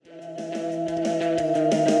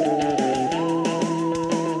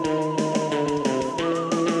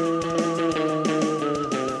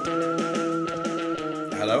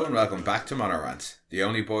to Monorant, the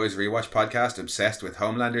only boys rewatch podcast obsessed with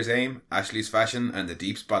Homelander's aim, Ashley's fashion, and the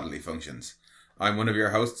Deep's bodily functions. I'm one of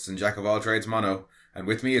your hosts and jack of all trades, Mono, and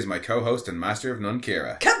with me is my co-host and master of none,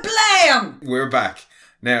 Kira. Kablam! We're back.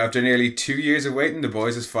 Now, after nearly 2 years of waiting, the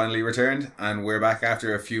boys has finally returned, and we're back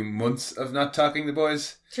after a few months of not talking the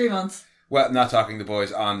boys. 3 months. Well, not talking the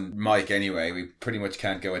boys on mic anyway. We pretty much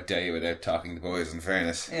can't go a day without talking the boys, in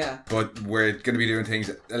fairness. Yeah. But we're going to be doing things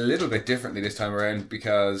a little bit differently this time around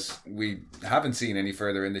because we haven't seen any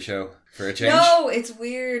further in the show for a change. No, it's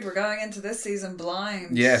weird. We're going into this season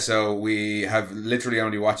blind. Yeah, so we have literally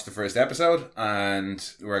only watched the first episode, and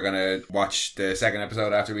we're going to watch the second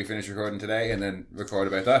episode after we finish recording today and then record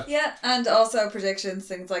about that. Yeah, and also predictions,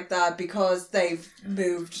 things like that, because they've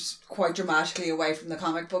moved quite dramatically away from the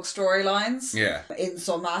comic book storylines. Yeah. In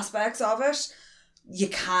some aspects of it, you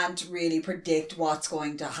can't really predict what's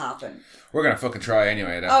going to happen. We're going to fucking try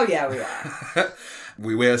anyway, though. Oh, yeah, we are.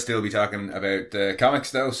 We will still be talking about the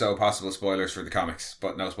comics, though, so possible spoilers for the comics,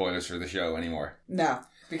 but no spoilers for the show anymore. No,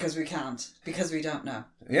 because we can't. Because we don't know.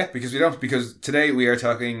 Yeah, because we don't. Because today we are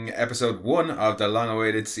talking episode 1 of the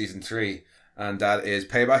long-awaited season 3, and that is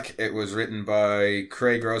Payback. It was written by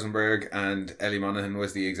Craig Rosenberg, and Ellie Monaghan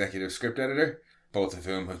was the executive script editor, both of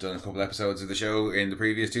whom have done a couple episodes of the show in the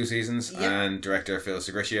previous 2 seasons, yep. And director Phil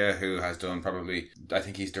Segritia, who has done probably, I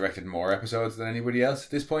think he's directed more episodes than anybody else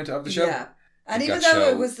at this point of the show. Yeah. And even though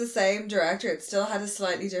it was the same director, it still had a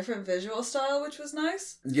slightly different visual style, which was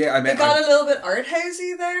nice. Yeah, it got a little bit art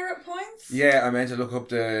housey there at points. Yeah, I meant to look up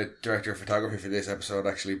the director of photography for this episode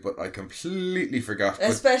actually, but I completely forgot.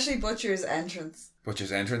 Especially Butcher's entrance.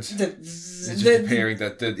 Butcher's entrance. Just The appearing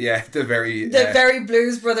the very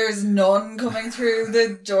Blues Brothers nun coming through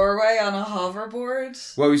the doorway on a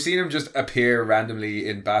hoverboard. Well, we've seen him just appear randomly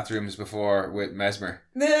in bathrooms before with Mesmer.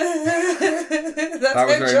 That's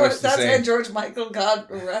how George Michael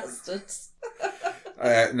got arrested.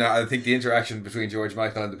 No, I think the interaction between George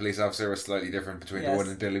Michael and the police officer was slightly different between the one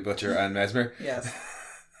in Billy Butcher and Mesmer. Yes.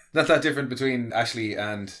 Not that different between Ashley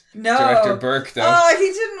and Director Burke, though. Oh,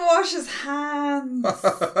 he didn't wash his hands.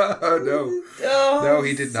 No. Oh, no,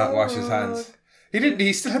 he did not wash his hands. He didn't.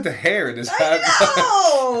 He still had the hair in his hand.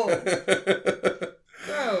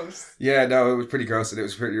 Gross. Yeah, no, it was pretty gross and it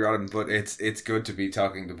was pretty rotten, but it's good to be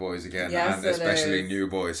talking to boys again, and especially new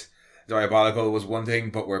boys. Diabolical was one thing,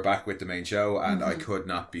 but we're back with the main show, and I could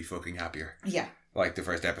not be fucking happier. Yeah. Like, the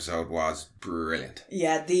first episode was brilliant.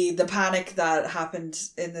 Yeah, the panic that happened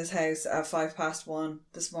in this house at 1:05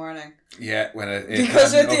 this morning. Yeah, when it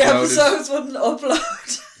because the episodes wouldn't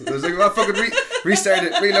upload. I was like, well, fucking restart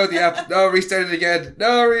it, reload the app. No, restart it again.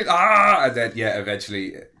 No, and then,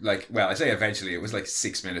 eventually, I say eventually, it was like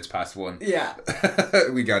 6 minutes past 1. Yeah.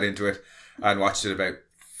 We got into it and watched it about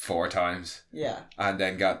 4 times. Yeah. And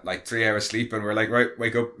then got 3 hours sleep and we're like, right,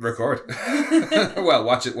 wake up, record. Well,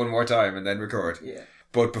 watch it one more time and then record. Yeah.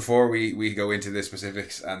 But before we go into the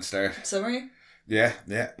specifics and start... Summary? Yeah,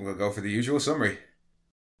 we'll go for the usual summary.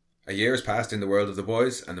 A year has passed in the world of the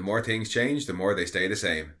boys, and the more things change, the more they stay the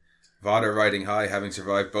same. Vought are riding high, having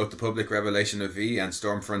survived both the public revelation of V and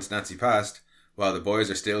Stormfront's Nazi past, while the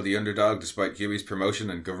boys are still the underdog despite Huey's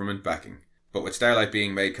promotion and government backing. But with Starlight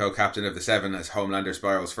being made co-captain of the Seven as Homelander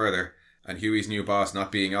spirals further, and Huey's new boss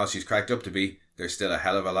not being all she's cracked up to be, there's still a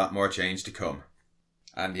hell of a lot more change to come.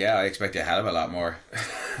 And yeah, I expect a hell of a lot more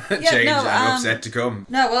change and upset to come.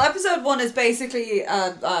 No, well, episode 1 is basically,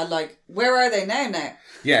 where are they now?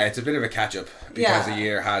 Yeah, it's a bit of a catch-up, because a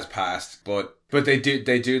year has passed, but they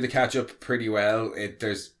do the catch-up pretty well.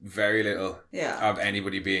 There's very little of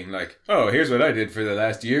anybody being like, oh, here's what I did for the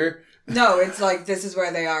last year. No, it's like, this is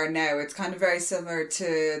where they are now. It's kind of very similar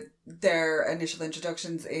to their initial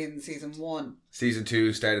introductions in season 1. Season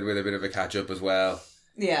 2 started with a bit of a catch-up as well.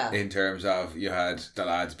 Yeah. In terms of, you had the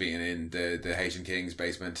lads being in the Haitian King's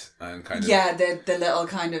basement and kind of... Yeah, the little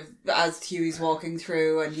kind of, as Huey's walking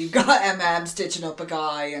through and you've got MM stitching up a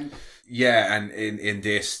guy and... Yeah, and in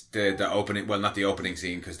this, the opening, well, not the opening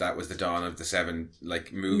scene, because that was the dawn of the Seven,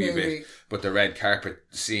 movie bit, but the red carpet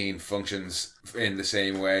scene functions in the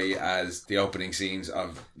same way as the opening scenes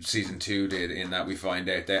of season 2 did, in that we find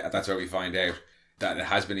out that's where we find out that it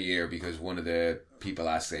has been a year, because one of the people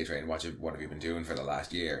asked A-Train, what have you been doing for the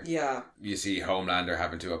last year? Yeah. You see Homelander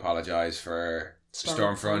having to apologise for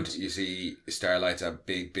Stormfront. You see Starlight's a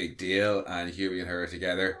big deal, and Huey and her are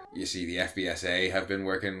together. You see the FBSA have been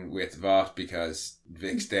working with Vought because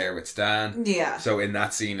Vic's there with Stan. Yeah. So in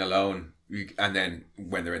that scene alone, and then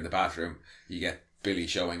when they're in the bathroom, you get Billy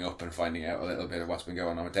showing up and finding out a little bit of what's been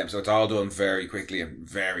going on with them. So it's all done very quickly and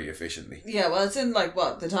very efficiently. Yeah, well, it's in like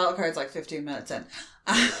what the title card's like 15 minutes in.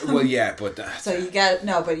 Well, yeah, but so you get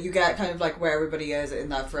kind of like where everybody is in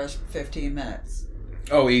that first 15 minutes.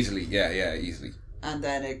 Oh, easily, yeah, easily. And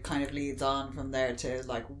then it kind of leads on from there to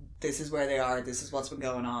like, this is where they are, this is what's been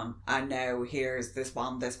going on, and now here's this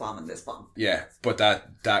bomb, and this bomb. Yeah, but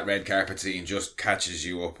that red carpet scene just catches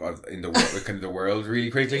you up in the kind of the world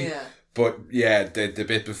really quickly. Yeah. But yeah, the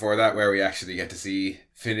bit before that where we actually get to see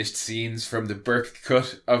finished scenes from the Burke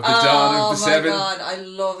cut of the Dawn of the Seven. Oh my god, I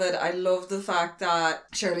love it. I love the fact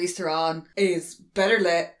that Charlize Theron is better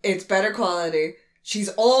lit, it's better quality. She's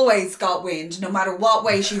always got wind. No matter what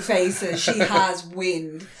way she faces, she has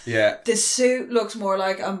wind. Yeah. The suit looks more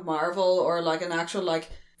like a Marvel or like an actual like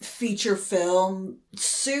feature film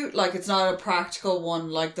suit. Like it's not a practical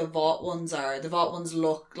one like the Vought ones are. The Vought ones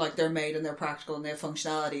look like they're made and they're practical and they have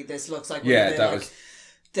functionality. This looks like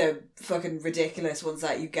the fucking ridiculous ones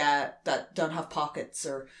that you get that don't have pockets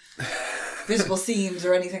or visible seams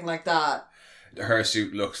or anything like that. Her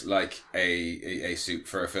suit looks like a suit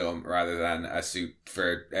for a film rather than a suit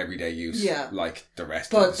for everyday use. Yeah. Like the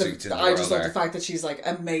rest of the suits in the world. I just love the fact that she's like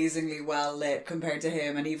amazingly well lit compared to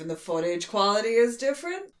him, and even the footage quality is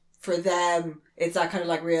different. For them, it's that kind of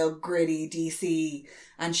like real gritty DC,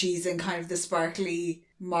 and she's in kind of the sparkly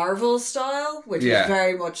Marvel style, which was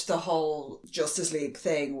very much the whole Justice League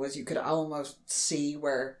thing, was you could almost see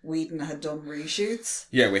where Whedon had done reshoots.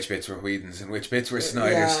 Yeah, which bits were Whedon's and which bits were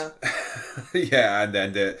Snyder's. Yeah, and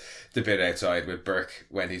then the bit outside with Burke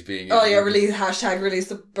when he's being... Oh yeah, release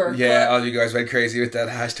the Burke Yeah, cut. all you guys went crazy with that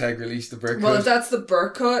hashtag release the Burke cut. Well, if that's the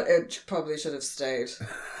Burke cut, it probably should have stayed.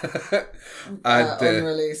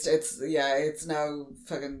 Unreleased. It's now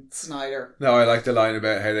fucking Snyder. No, I like the line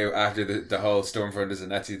about how they, after the whole Stormfront is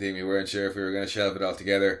a Nazi thing, we weren't sure if we were going to shelve it all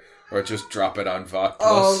together or just drop it on Vought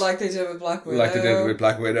Plus. Oh, like they did with Black Widow. Like they did with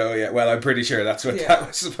Black Widow, yeah. Well, I'm pretty sure that's what that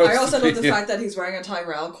was supposed to be. I also love the fact that he's wearing a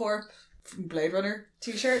Tyrell Corp Blade Runner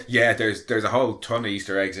t-shirt. Yeah, there's a whole ton of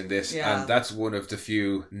Easter eggs in this, and that's one of the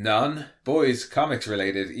few non-boys comics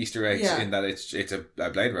related Easter eggs in that it's a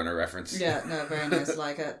Blade Runner reference. Yeah, no, very nice, I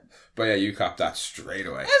like it. But yeah, you copped that straight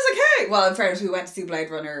away. I was like, hey! Well, in fairness, we went to see Blade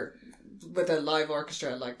Runner with a live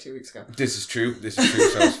orchestra like 2 weeks ago. This is true, so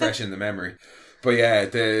it's fresh in the memory. But yeah,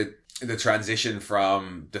 the transition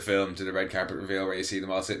from the film to the red carpet reveal where you see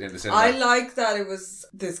them all sitting in the cinema. I like that it was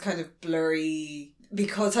this kind of blurry...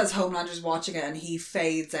 Because as Homelander's watching it and he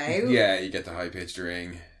fades out. Yeah, you get the high-pitched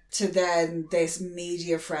ring. To then this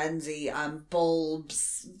media frenzy and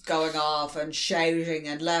bulbs going off and shouting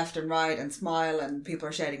and left and right and smile and people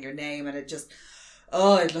are shouting your name and it just...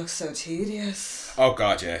 Oh, it looks so tedious. Oh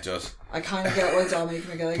god, yeah, it does. I kind of get why Dominique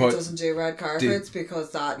McGilligan doesn't do red carpets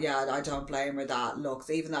because I don't blame her. That looks...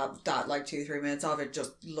 Even that like 2-3 minutes of it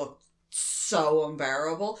just looked so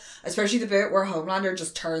unbearable, especially the bit where Homelander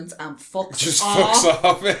just turns and fucks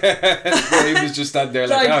off. Maeve was just standing there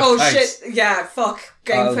like shit, yeah, fuck,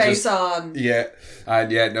 game face on. Yeah,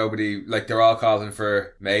 and yeah, nobody, like, they're all calling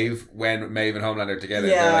for Maeve when Maeve and Homelander are together.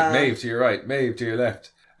 They're like, Maeve to your right, Maeve to your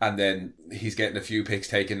left. And then he's getting a few pics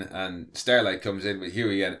taken and Starlight comes in with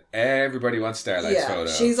Huey and everybody wants Starlight's photo.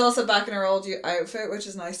 She's also back in her old outfit, which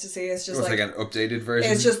is nice to see. It's just like an updated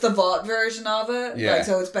version. It's just the Vought version of it. Yeah. Like,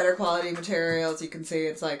 so it's better quality materials. You can see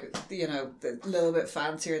it's like, you know, a little bit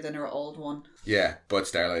fancier than her old one. Yeah, but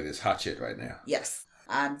Starlight is hot shit right now. Yes.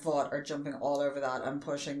 And Vought are jumping all over that and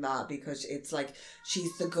pushing that because it's like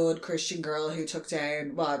she's the good Christian girl who took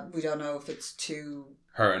down, well, we don't know if it's too...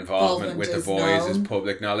 Her involvement with the boys is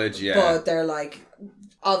public knowledge, yeah. But they're like,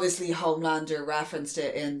 obviously Homelander referenced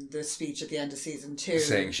it in the speech at the end of season 2.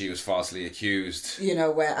 Saying she was falsely accused. You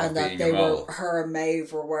know, and that her and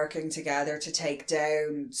Maeve were working together to take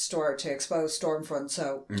down, to expose Stormfront.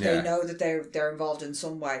 So they know that they're involved in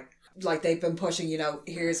some way. Like they've been pushing, you know,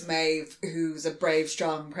 here's Maeve, who's a brave,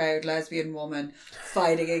 strong, proud lesbian woman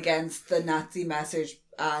fighting against the Nazi message.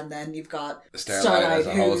 And then you've got Starlight as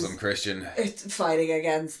a wholesome Christian fighting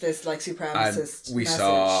against this like supremacist and we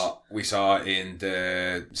message. saw in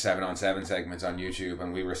the 7-on-7 segments on YouTube,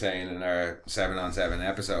 and we were saying in our 7-on-7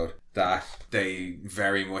 episode that they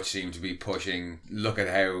very much seem to be pushing, look at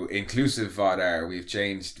how inclusive Vought are. We've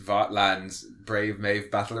changed Vought Land's Brave Maeve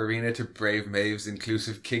Battle Arena to Brave Maeve's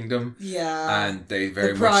Inclusive Kingdom. Yeah. And they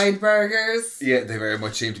very much... Pride Burgers. Yeah, they very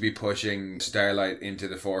much seem to be pushing Starlight into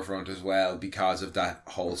the forefront as well because of that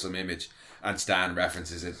wholesome image. And Stan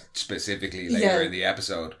references it specifically later in the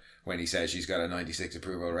episode when he says she's got a 96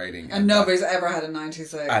 approval rating. And nobody's ever had a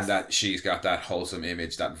 96. And that she's got that wholesome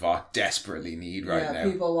image that Vought desperately need right now.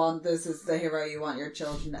 Yeah, people want, this is the hero you want your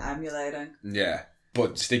children emulating. Yeah.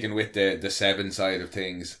 But sticking with the Seven side of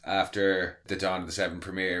things, after the Dawn of the Seven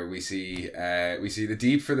premiere, we see the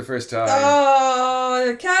Deep for the first time.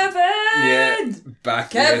 Oh, Kevin! Yeah,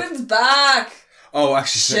 back. Kevin's back. Oh,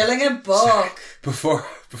 actually, Shilling a book. Before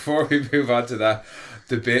we move on to that,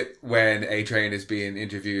 the bit when A-Train is being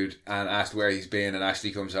interviewed and asked where he's been, and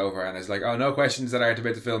Ashley comes over and is like, "Oh, no questions that aren't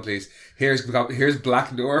about the film, please. Here's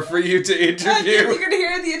Black Noir for you to interview." And you're going to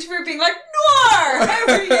hear the interviewer being like, "Noir, how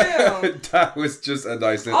are you?" That was just a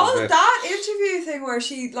nice little All bit. of that interview thing where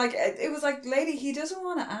she, like, it was like, lady, he doesn't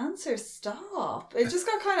want to answer, stop. It just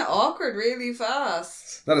got kind of awkward really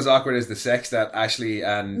fast. Not as awkward as the sex that Ashley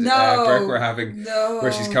and No. Burke were having, No.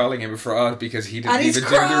 where she's calling him a fraud because he didn't And he's even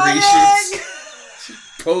do the crying. reshoots.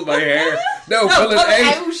 Pull my hair. No, pull it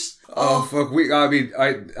out. Oh, fuck.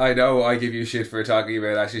 I know I give you shit for talking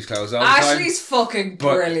about Ashley's clothes all the time. Ashley's fucking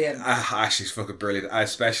But, brilliant. Ashley's fucking brilliant,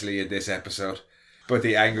 especially in this episode. But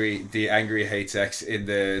the angry hate sex in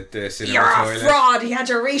the cinema You're toilet. a fraud. He had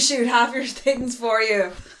to reshoot half your things for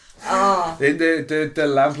you. Oh. In the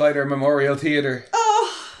Lamplighter Memorial Theatre. Oh.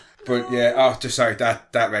 But yeah, sorry,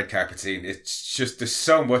 that red carpet scene, it's just, there's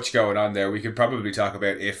so much going on there. We could probably talk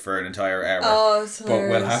about it for an entire hour. Oh, it's but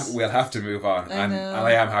hilarious. we'll have to move on. I And know.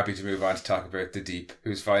 I am happy to move on to talk about the Deep,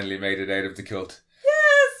 who's finally made it out of the cult.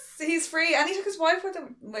 Yes, he's free, and he took his wife with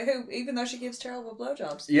him, who, even though she gives terrible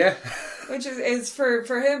blowjobs. Yeah. Which is for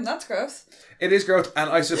him, that's gross. It is growth, and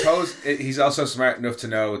I suppose he's also smart enough to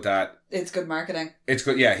know that It's good marketing. it's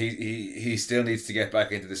good. Yeah, he still needs to get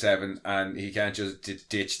back into the Seven, and he can't just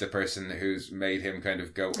ditch the person who's made him kind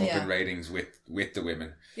of go up in ratings with the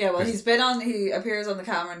women. Yeah, well, he appears on the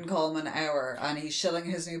Cameron Coleman Hour, and he's shilling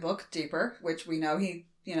his new book, Deeper, which we know he,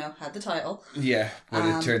 had the title. Yeah, but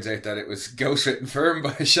it turns out that it was ghostwritten for him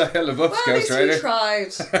by Shia LaBeouf's Well, at least ghostwriter. he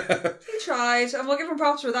tried. He tried, and we'll give him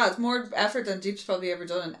props for that. It's more effort than Deep's probably ever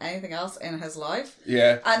done in anything else in his life.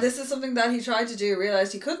 Yeah. And this is something that he tried to do,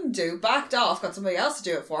 realised he couldn't do, backed off, got somebody else to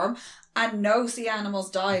do it for him, and no sea animals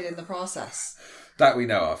died in the process. That we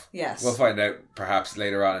know of. Yes. We'll find out perhaps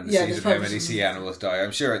later on in the Yeah, season there's how many sea animals die.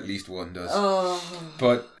 I'm sure at least one does. Oh.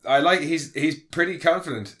 But I like he's pretty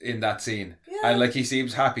confident in that scene. Yeah. And like he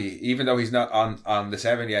seems happy, even though he's not on the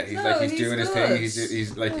Seven yet. He's he's doing his good.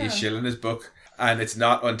 thing. He's shilling his book. And it's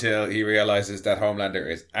not until he realises that Homelander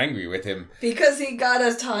is angry with him. Because he got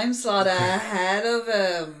his time slot ahead of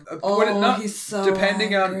him. He's so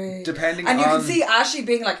depending angry. on And you can see Ashley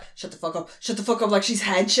being like, shut the fuck up, like she's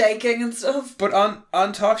head shaking and stuff. But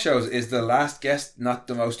on talk shows, is the last guest not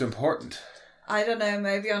the most important? I don't know,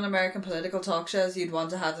 maybe on American political talk shows you'd want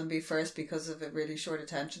to have them be first because of really short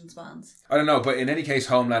attention spans. I don't know, but in any case,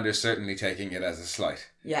 Homelander's certainly taking it as a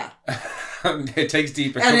slight. Yeah. It takes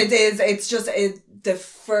deeper. And it's just the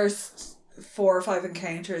first 4 or 5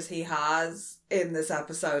 encounters he has in this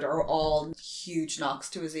episode are all huge knocks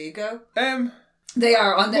to his ego. They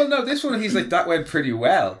are on the... Well, no, this one he's like, that went pretty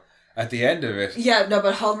well at the end of it. Yeah, no,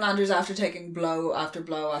 but Homelander's after taking blow after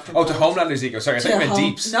blow after blow. Oh, to Homelander's ego. Sorry, I think you meant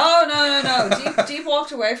Deep's. No. Deep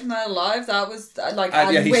walked away from that alive. That was like,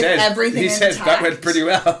 and yeah, he with says, everything he intact. says that went pretty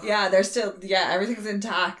well. Yeah, they're still, everything's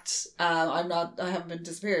intact. I haven't been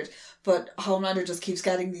disappeared. But Homelander just keeps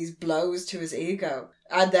getting these blows to his ego.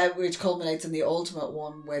 And then, which culminates in the ultimate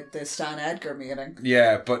one with the Stan Edgar meeting.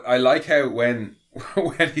 Yeah, but I like how when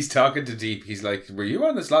he's talking to Deep, he's like, were you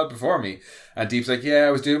on the slot before me? And Deep's like, yeah, I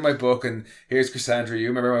was doing my book, and here's Cassandra, you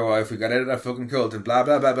remember my wife, we got out of that fucking cult, and blah,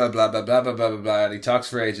 blah, blah, blah, blah, blah, blah, blah, blah, blah, blah, and he talks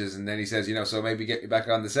for ages, and then he says, so maybe get me back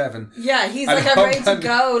on the Seven. Yeah, he's and like, I'm ready to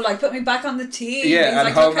go, like, put me back on the team. Yeah, he's and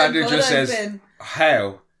like, look how Homelander good just I've says, been.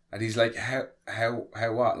 how? And he's like, how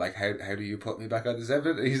what? Like, how do you put me back on the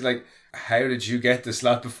Seven? And he's like, how did you get the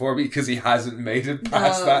slot before me? Because he hasn't made it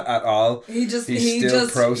past that at all. He's still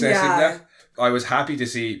processing that. I was happy to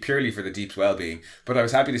see, purely for the Deep's well-being, but I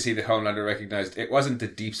was happy to see that Homelander recognised it wasn't the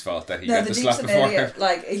Deep's fault that he got the slot before him.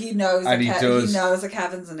 Like, he knows And he does. knows that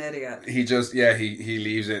Kevin's an idiot. He just, he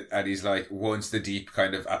leaves it, and he's like, once the Deep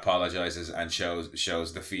kind of apologises and shows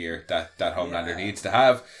the fear that Homelander needs to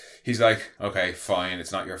have, he's like, okay, fine,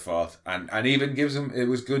 it's not your fault. And even gives him, it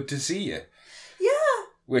was good to see you. Yeah.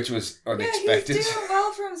 Which was unexpected. Yeah, he's doing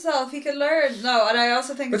well for himself. He can learn. No, and I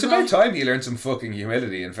also think... It's about time he learned some fucking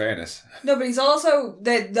humility, in fairness. No, but he's also...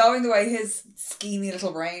 knowing the way his schemy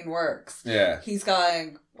little brain works. Yeah. He's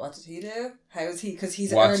going, what did he do? How is he... Because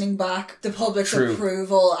he's What? earning back the public's True.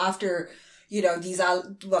 approval after... these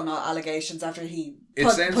not allegations, after he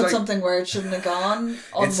put like, something where it shouldn't have gone.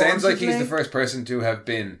 It sounds like he's the unwantedly. first person to have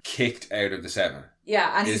been kicked out of the Seven.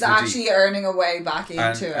 Yeah, and is he's the actually Deep. earning a way back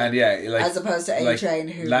into it. And yeah, like, as opposed to A-Train,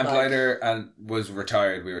 who Lamplighter was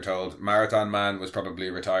retired, we were told. Marathon Man was probably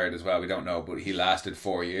retired as well, we don't know, but he lasted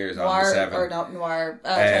 4 years on the 7. Or not Noir,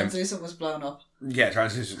 Translucent was blown up. Yeah,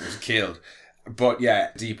 Translucent was killed. But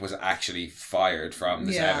yeah, Deep was actually fired from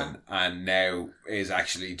the 7 and now is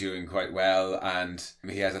actually doing quite well, and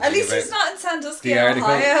he has a At least he's not in Sandusky,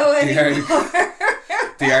 Ohio anymore.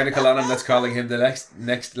 The article on him that's calling him the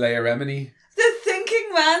next Leia Remini. The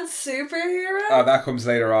Thinking Man superhero? Oh, that comes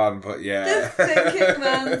later on, but yeah. The Thinking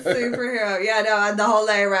Man superhero. Yeah, no, and the whole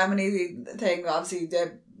Leia Remini thing, obviously,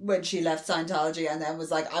 when she left Scientology and then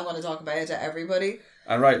was like, I'm going to talk about it to everybody.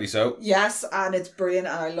 And rightly so. Yes, and it's brilliant,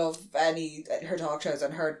 and I love her talk shows,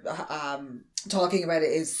 and her talking about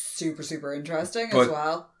it is super, super interesting as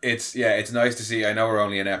well. It's nice to see. I know we're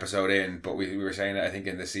only an episode in, but we were saying it, I think,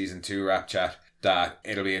 in the season 2 wrap chat, that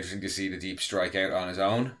it'll be interesting to see the Deep strike out on his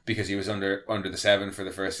own, because he was under the 7 for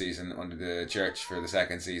the first season, under the Church for the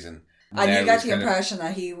second season. And you get the impression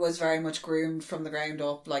that he was very much groomed from the ground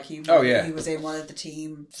up, like he was in one of the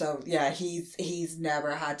team. So yeah, he's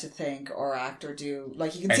never had to think or act or do,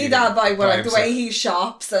 like, you can see that by the way he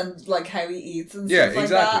shops and like how he eats and stuff like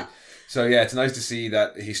that. So yeah, it's nice to see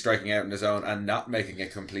that he's striking out on his own and not making a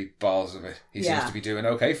complete balls of it. He seems to be doing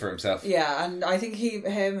okay for himself. Yeah, and I think he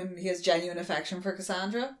has genuine affection for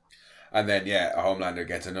Cassandra. And then, a Homelander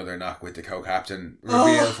gets another knock with the co-captain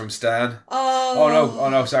reveal from Stan. Oh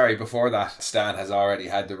no, sorry. Before that, Stan has already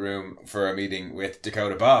had the room for a meeting with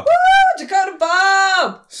Dakota Bob. Woo! Dakota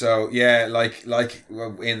Bob! So, yeah, like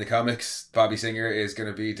in the comics, Bobby Singer is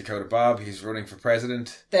going to be Dakota Bob. He's running for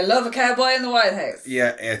president. They love a cowboy in the White House.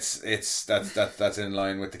 Yeah, that's in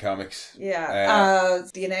line with the comics. Yeah.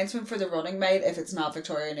 The announcement for the running mate, if it's not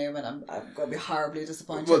Victoria Newman, I'm going to be horribly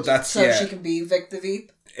disappointed. Well, she can be Vic the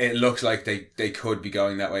Veep. It looks like they could be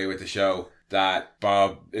going that way with the show, that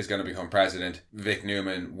Bob is going to become president. Vic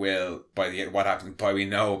Newman will, by the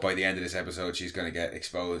end of this episode, she's going to get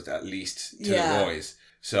exposed, at least to the boys.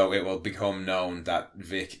 So it will become known that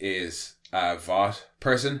Vic is a Vought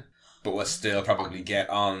person, but will still probably get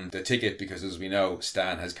on the ticket because, as we know,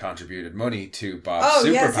 Stan has contributed money to Bob's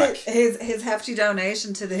super PAC. His hefty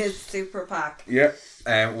donation to his super PAC. Yeah.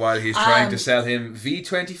 While he's trying to sell him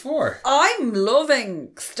V24. I'm loving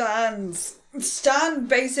Stan's. Stan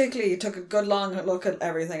basically took a good long look at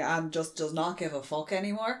everything and just does not give a fuck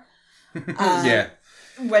anymore.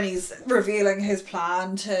 When he's revealing his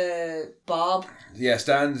plan to Bob. Yeah,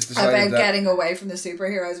 Stan's decided about getting away from the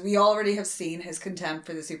superheroes. We already have seen his contempt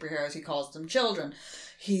for the superheroes. He calls them children.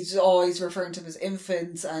 He's always referring to them as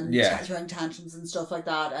infants and throwing tantrums and stuff like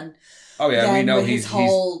that. And we know V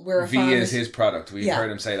is his product. We've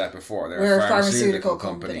heard him say that before. We're a pharmaceutical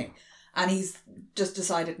company. And he's just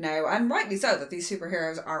decided now, and rightly so, that these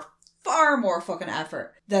superheroes are far more fucking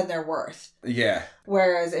effort than they're worth. Yeah.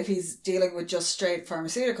 Whereas if he's dealing with just straight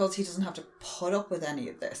pharmaceuticals, he doesn't have to put up with any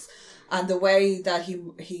of this. And the way that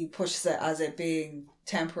he pushes it as it being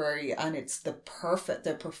temporary, and it's the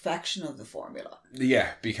perfection of the formula. Yeah,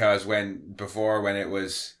 because when it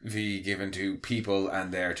was V given to people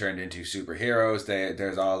and they're turned into superheroes,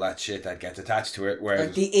 there's all that shit that gets attached to it. Whereas,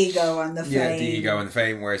 like the ego and the fame. Yeah, the ego and the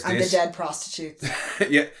fame. Whereas and the dead prostitutes.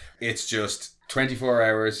 Yeah, it's just 24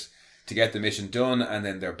 hours to get the mission done, and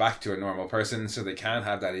then they're back to a normal person, so they can't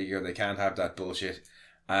have that ego, they can't have that bullshit.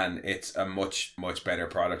 And it's a much, much better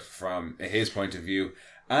product from his point of view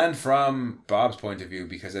and from Bob's point of view,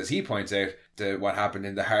 because as he points out, what happened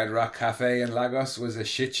in the Hard Rock Cafe in Lagos was a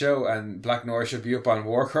shit show, and Black Noir should be up on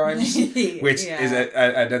war crimes, which is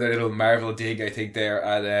another little Marvel dig, I think, there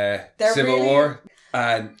at Civil War.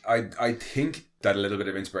 And I think that a little bit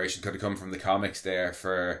of inspiration could have come from the comics there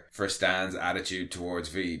for Stan's attitude towards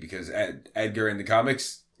V, because Edgar in the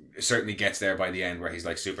comics certainly gets there by the end where he's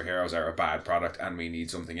like, superheroes are a bad product and we need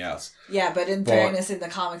something else. Yeah, but in fairness, in the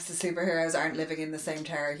comics, the superheroes aren't living in the same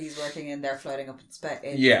tower he's working in. They're floating up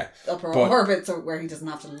in upper orbit, so where he doesn't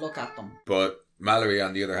have to look at them. But Mallory,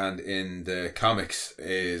 on the other hand, in the comics,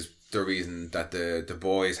 is the reason that the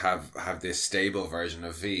boys have this stable version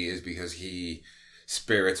of V is because he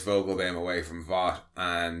spirits Vogelbaum away from Vought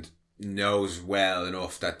and knows well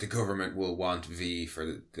enough that the government will want V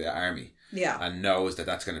for the army. Yeah. And knows that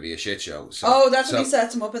that's going to be a shit show. So, that's when he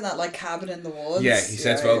sets him up in that like cabin in the woods. Yeah, he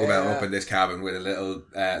sets Vogelbaum up in this cabin with a little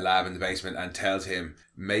lab in the basement and tells him,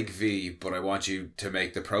 make V, but I want you to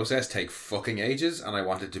make the process take fucking ages, and I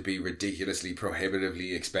want it to be ridiculously,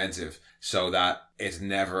 prohibitively expensive, so that it's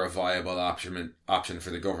never a viable option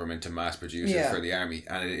for the government to mass produce it for the army.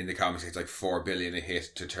 And in the comics, it's like $4 billion a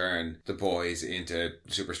hit to turn the boys into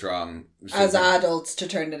super strong. As adults, to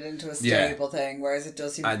turn it into a stable thing, whereas it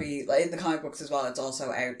does seem to be, like in the comic books as well, it's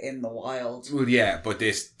also out in the wild. Well, yeah, but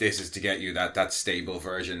this is to get you that stable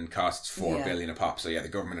version costs $4 billion a pop. So yeah, the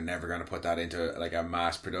government are never going to put that into like a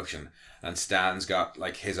mass production. And Stan's got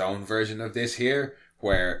like his own version of this here,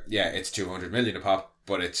 where it's $200 million a pop,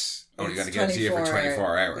 but it's only going to get to you for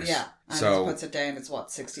 24 hours. Yeah. And so it puts it down, it's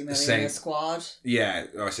what, 60 million a squad? Yeah,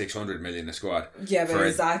 or 600 million a squad. Yeah, but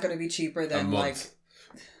is that going to be cheaper than like...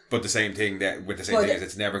 But the same thing that with the same thing is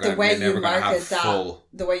it's never going to have full...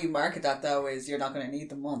 The way you market that though is you're not going to need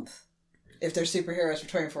the month. If they're superheroes for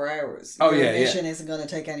 24 hours, your mission isn't going to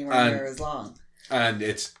take anywhere near as long. And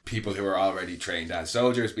it's people who are already trained as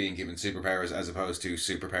soldiers being given superpowers as opposed to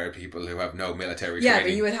superpowered people who have no military training. Yeah,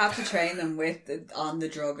 but you would have to train them on the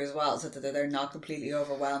drug as well so that they're not completely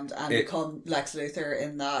overwhelmed and become Lex Luthor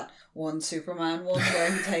in that one Superman one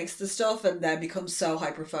where he takes the stuff and then becomes so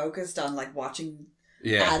hyper-focused on like watching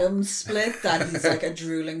atoms split that he's like a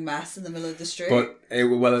drooling mess in the middle of the street. But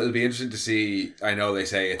it'll be interesting to see. I know they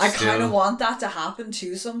say it's I kind of want that to happen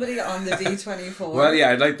to somebody on the V24. Well,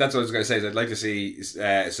 yeah, that's what I was going to say. Is I'd like to see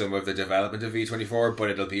some of the development of V24, but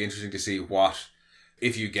it'll be interesting to see what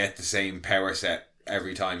if you get the same power set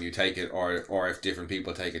every time you take it, or if different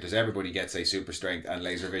people take it. Does everybody get, say, super strength and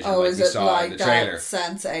laser vision like we saw in the trailer? Is it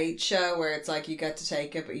like that Sense8 show where it's like you get to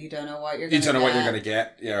take it but you don't know what you're going to get? You don't know what you're going to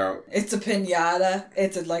get. Yeah. It's a pinata.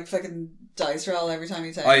 It's a like fucking dice roll every time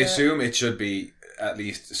you take it. I assume it should be at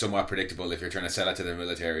least somewhat predictable if you're trying to sell it to the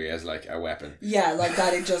military as like a weapon. Yeah, like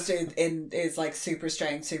that it just is like super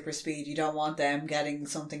strength, super speed. You don't want them getting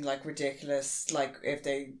something like ridiculous, like if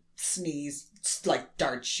they sneeze, like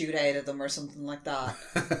darts shoot out of them or something like that.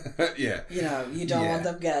 Yeah. You know, you don't want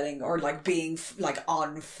them getting, or like being like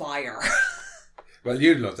on fire. Well,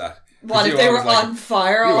 you'd love that. What if they were on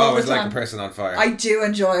fire all the time? You always like a person on fire. I do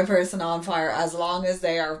enjoy a person on fire as long as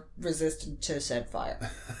they are resistant to said fire.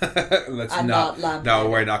 No,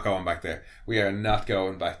 we're not going back there. We are not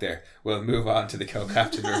going back there. We'll move on to the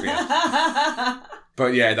co-captain reveal.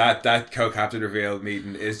 But yeah, that co-captain reveal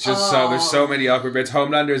meeting is just there's so many awkward bits.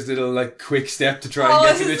 Homelander's little like quick step to try and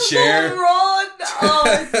get to the chair. Run!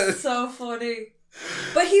 Oh, it's so funny.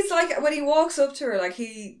 But he's like, when he walks up to her, like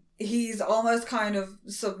he's almost kind of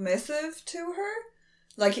submissive to her.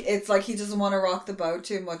 Like, it's like he doesn't want to rock the boat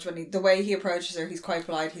too much. The way he approaches her, he's quite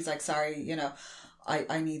polite. He's like, sorry,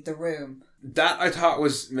 I need the room. That I thought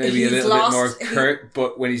was maybe a little bit more curt,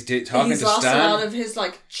 but when he's talking to Stan... He's lost a lot of his,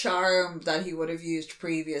 like, charm that he would have used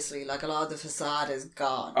previously. Like, a lot of the facade is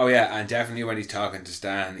gone. Oh, yeah, and definitely when he's talking to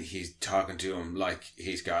Stan, he's talking to him like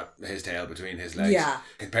he's got his tail between his legs. Yeah.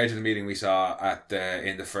 Compared to the meeting we saw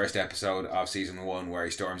in the first episode of season 1 where he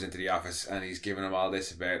storms into the office and he's giving him all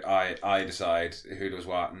this about, I decide who does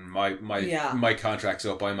what, and my contract's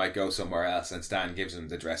up, I might go somewhere else, and Stan gives him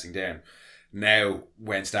the dressing down. Now,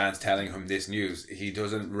 when Stan's telling him this news, he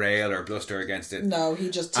doesn't rail or bluster against it. No, he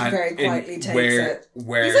just very quietly takes it.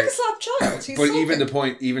 He's like a slapped child. He's but even the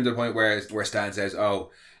point where Stan says,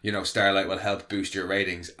 "Oh, Starlight will help boost your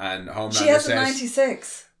ratings," and Homelander she has a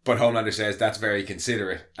 96. But Homelander says that's very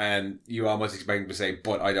considerate, and you almost expect him to say,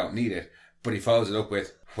 "But I don't need it." But he follows it up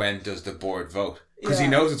with, "When does the board vote?" Because he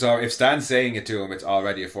knows it's if Stan's saying it to him, it's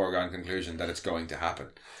already a foregone conclusion that it's going to happen.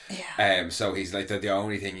 Yeah. So he's like, the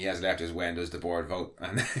only thing he has left is when does the board vote?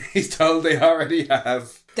 And he's told they already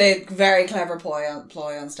have. They had very clever ploy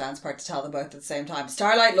on Stan's part to tell them both at the same time.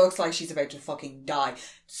 Starlight looks like she's about to fucking die.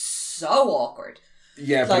 So awkward.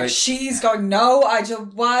 Yeah, like she's going, no, I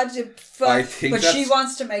don't want to. But she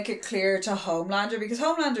wants to make it clear to Homelander because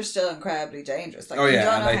Homelander's still incredibly dangerous. Like, you don't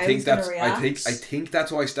know how he's going to react. I think that's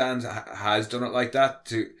why Stan has done it like that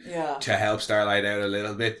to help Starlight out a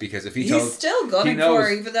little bit, because if he's still gunning for her,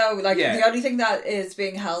 even though the only thing that is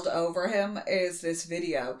being held over him is this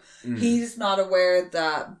video. He's not aware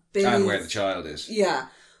that Billy and where the child is. Yeah,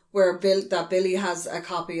 that Billy has a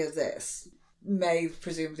copy of this. Maeve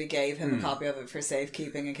presumably gave him a copy of it for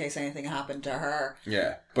safekeeping in case anything happened to her.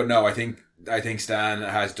 Yeah, but no, I think Stan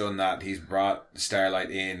has done that. He's brought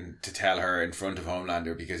Starlight in to tell her in front of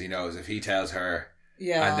Homelander, because he knows if he tells her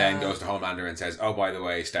and then goes to Homelander and says, "Oh, by the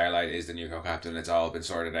way, Starlight is the new co-captain, it's all been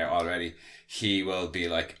sorted out already," he will be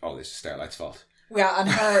like, "Oh, this is Starlight's fault." Yeah, and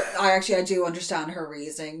I do understand her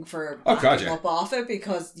reasoning for backing up off it,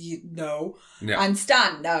 because you know. Yeah. And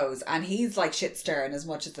Stan knows, and he's like shit stirring as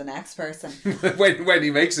much as the next person. when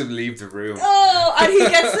he makes him leave the room. Oh, and he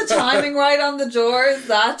gets the timing right on the doors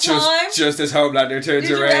that time. Just as Homelander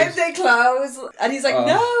turns around. They close, and he's like,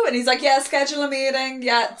 no, and he's like, yeah, schedule a meeting,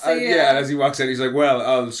 yeah, see ya. Yeah, and as he walks in, he's like, well,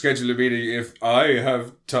 I'll schedule a meeting if I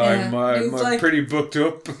have time. I'm like, pretty booked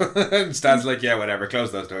up. And Stan's like, yeah, whatever,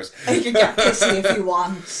 close those doors. You can get pissy if you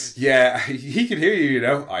want. Yeah, he can hear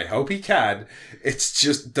you, I hope he can. It's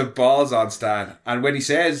just the balls on Stan. And when he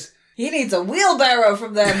says... He needs a wheelbarrow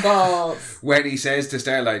from them balls. When he says to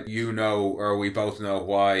Starlight, or we both know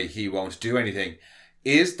why he won't do anything,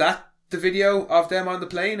 is that the video of them on the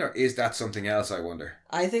plane, or is that something else, I wonder?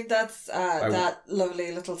 I think that's that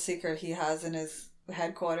lovely little secret he has in his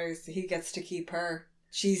headquarters. He gets to keep her.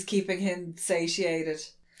 She's keeping him satiated.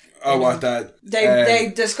 Oh, what that?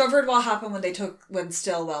 They discovered what happened when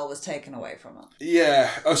Stillwell was taken away from him.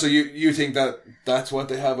 Yeah. Oh, so you think that's what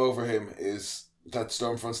they have over him, is that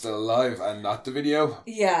Stormfront's still alive and not the video?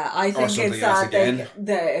 Yeah, I think it's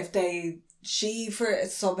that she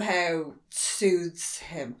somehow soothes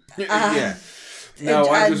him. Yeah.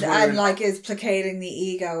 No, and like is placating the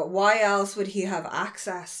ego. Why else would he have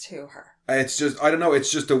access to her? It's just, I don't know,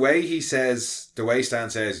 it's just the way Stan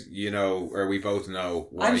says, or we both know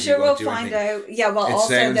why. I'm sure we'll find out. Yeah, well,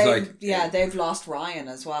 also they've lost Ryan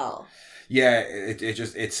as well. Yeah,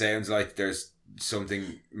 it sounds like there's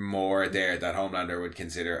something more there that Homelander would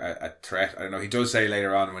consider a threat. I don't know, he does say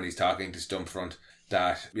later on when he's talking to Stormfront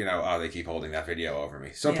that, they keep holding that video over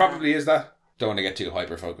me. So it probably is that. Don't want to get too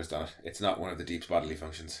hyper-focused on it. It's not one of the Deep's bodily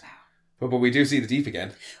functions. But we do see the Deep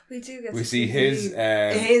again. We do get to see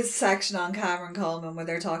his section on Cameron Coleman when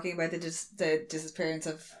they're talking about the disappearance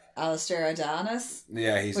of Alistair Adonis.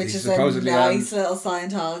 Yeah, he's supposedly a nice little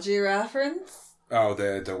Scientology reference. Oh,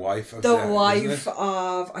 the wife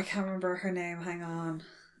of I can't remember her name. Hang on.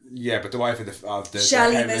 Yeah, but the wife of the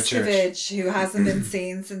Shelley Miscavige, who hasn't been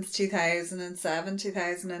seen since 2007,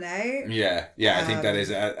 2008. Yeah, I think that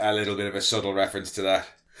is a little bit of a subtle reference to that.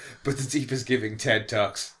 But the Deep is giving TED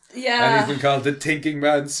Talks. Yeah. And he's been called the thinking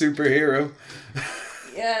man superhero.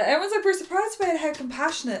 Yeah, everyone's like, we're surprised about how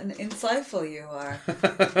compassionate and insightful you are.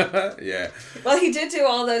 Yeah. Well, he did do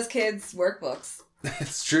all those kids' workbooks.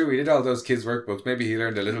 It's true, he did all those kids' workbooks. Maybe he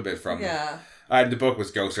learned a little bit from them. And the book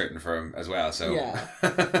was ghostwritten for him as well, so... Yeah.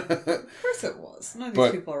 Of course it was. None of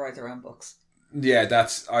these people write their own books. Yeah,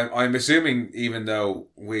 I'm assuming, even though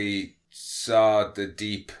we saw the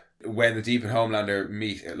Deep... When the Deep and Homelander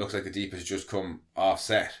meet, it looks like the Deep has just come off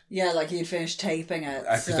set. Yeah, like he'd finished taping it.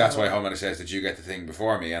 Because that's why Homelander says, did you get the thing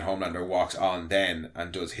before me? And Homelander walks on then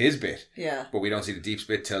and does his bit. Yeah. But we don't see the Deep's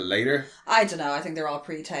bit till later. I don't know. I think they're all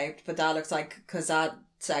pre-taped. But that looks like... Because that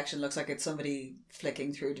section looks like it's somebody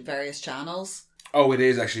flicking through the various channels. Oh, it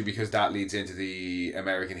is actually, because that leads into the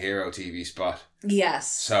American Hero TV spot.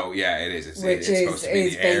 Yes. So, yeah, it is. It's supposed to be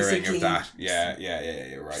the airing of that. Yeah,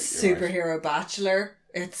 you're right. Superhero Bachelor.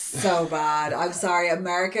 It's so bad. I'm sorry,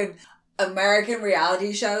 American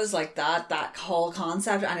reality shows like that whole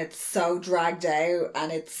concept, and it's so dragged out,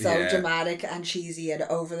 and it's so dramatic and cheesy and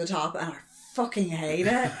over the top, and I fucking hate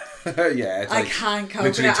it. Yeah, it's I can't cope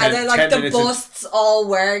with it. And then like the busts all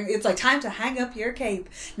wearing, it's like, time to hang up your cape.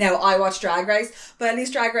 Now, I watch Drag Race, but at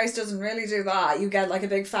least Drag Race doesn't really do that. You get like a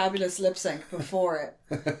big fabulous lip sync before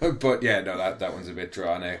it. But yeah, no, that one's a bit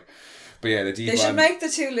drawn out. But yeah, the Deep They should make the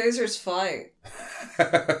two losers fight.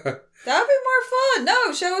 That'd be more fun.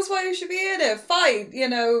 No, show us why you should be in it. Fight,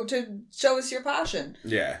 to show us your passion.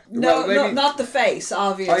 Yeah. No, not the face,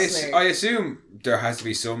 obviously. I assume there has to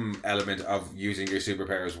be some element of using your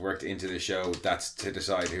superpowers worked into the show. That's to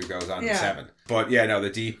decide who goes on to 7. But yeah, no,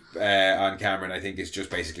 the Deep on Cameron, I think, is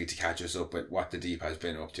just basically to catch us up with what the Deep has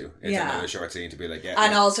been up to. It's another short scene to be like,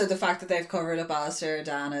 And also the fact that they've covered up Alistair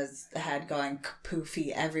Dana's head going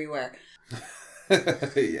poofy everywhere.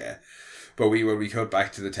 Yeah. But when we cut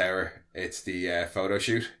back to the tower, it's the photo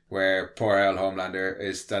shoot where poor old Homelander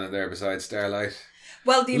is standing there beside Starlight.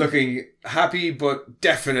 Well, looking happy, but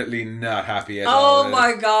definitely not happy at all. Oh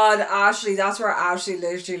my God, Ashley. That's where Ashley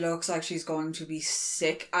literally looks like she's going to be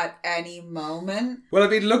sick at any moment. Well, I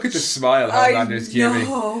mean, look at the smile Homelander's giving.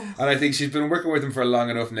 And I think she's been working with him for long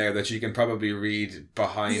enough now that she can probably read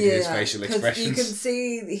behind his facial expressions. You can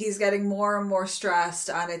see he's getting more and more stressed,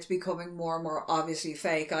 and it's becoming more and more obviously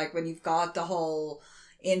fake. Like when you've got the whole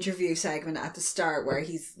interview segment at the start where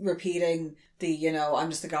he's repeating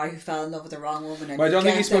I'm just the guy who fell in love with the wrong woman. And Well, I don't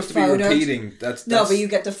think he's supposed to be repeating. That's No, but you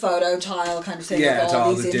get the photo tile kind of thing Yeah, of it's all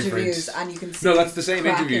all these the interviews, different- and you can see. No, that's the same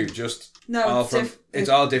cracking. interview, just No, all it's from it's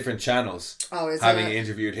all different channels Oh, is having it?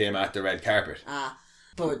 interviewed him at the red carpet.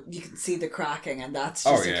 But you can see the cracking, and that's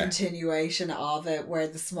Oh, just a yeah. continuation of it, where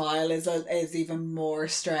the smile is even more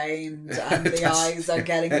strained, and the That's- eyes are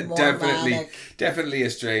getting more manic. Definitely a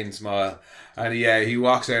strained smile. And he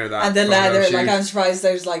walks out of that. And the photo leather, shoot. like, I'm surprised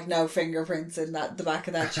there's like no fingerprints in the back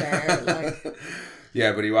of that chair. Like,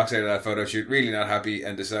 Yeah, but he walks out of that photo shoot really not happy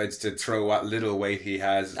and decides to throw what little weight he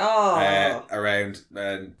has around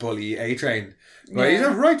and bully A-Train. But he's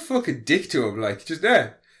a right fucking dick to him, like, just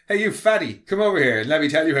there. Hey, you fatty, come over here and let me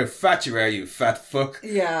tell you how fat you are, you fat fuck.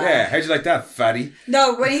 Yeah. Yeah, how'd you like that, fatty?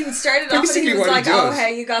 no, when he started off, and Basically he was what he like, "Oh, does.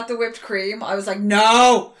 hey, you got the whipped cream." I was like,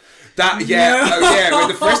 "No." That, when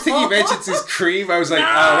the first thing he mentions is cream, I was like,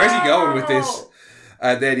 oh, where's he going with this?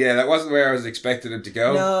 And then, that wasn't where I was expecting him to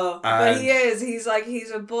go. No, but And- he is. He's like,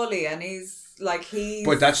 he's a bully, and he's like,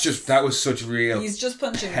 But that was such real he's just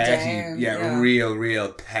punching petty, down. real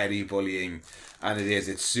petty bullying. And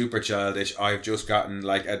it's super childish. I've just gotten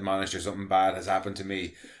like admonished or something bad has happened to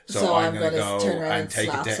me. So I'm going to go turn around and take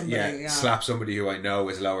slap it down. somebody, Slap somebody who I know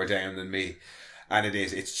is lower down than me. And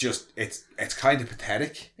it's kind of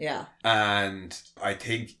pathetic. Yeah. And I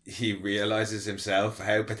think he realizes himself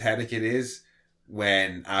how pathetic it is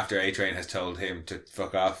when after A-Train has told him to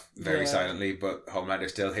fuck off very silently, but Homelander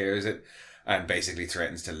still hears it and basically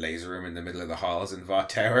threatens to laser him in the middle of the halls in Vought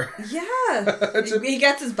Tower. Yeah. He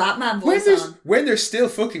gets his Batman voice on. When there's still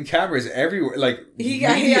fucking cameras everywhere, like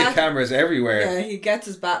media cameras everywhere. Yeah, he gets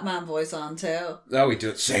his Batman voice on too. Oh, he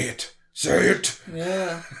does. Say it. Say it.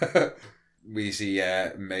 Yeah. We see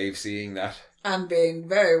Maeve seeing that. And being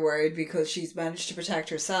very worried because she's managed to protect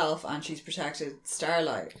herself and she's protected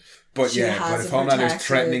Starlight. But She but if hasn't Homelander's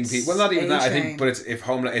threatening people, well, not even that. I A-Train. think, but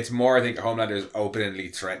it's more. I think Homelander's openly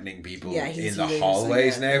threatening people he's in the losing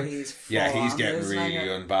hallways it. now. He's He's getting losing really it.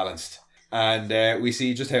 unbalanced, and we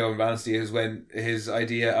see just how unbalanced he is when his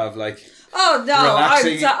idea of like Oh no!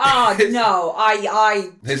 relaxing- I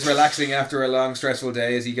his relaxing after a long stressful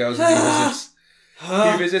day as he goes and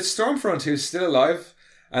he visits Stormfront, who's still alive.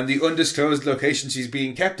 And the undisclosed location she's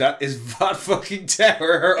being kept at is Vought fucking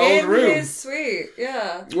Tower, her old room. In his suite,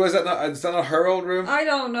 yeah. Was that not? Is that not her old room? I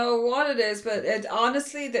don't know what it is, but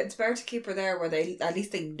honestly, it's better to keep her there where at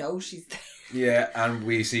least they know she's there. Yeah, and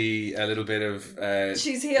we see a little bit of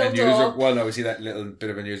She's a healed news up. we see that little bit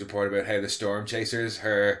of a news report about how the Storm Chasers,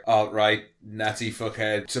 her alt-right Nazi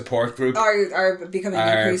fuckhead support group, Are becoming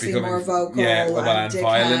increasingly more vocal and and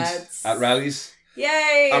violent dickheads. at rallies.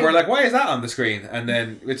 Yay! And we're like, why is that on the screen? And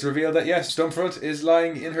then it's revealed that yes, Stormfront is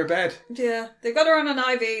lying in her bed. Yeah, they've got her on an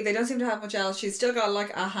IV. They don't seem to have much else. She's still got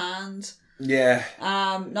like a hand. Yeah.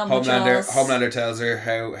 Not much else. Homelander tells her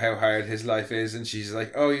how hard his life is, and she's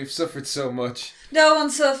like, "Oh, you've suffered so much. No one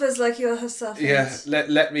suffers like you have suffered. Yeah,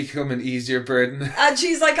 let me come and ease your burden." And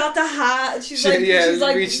she's like got the hat. She's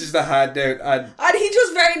like reaches the hand out and he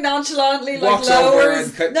just very nonchalantly like walks over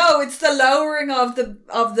lowers. and No, it's the lowering of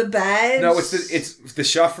the bed. No, it's the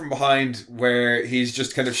shot from behind where he's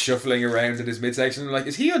just kind of shuffling around in his midsection. I'm like,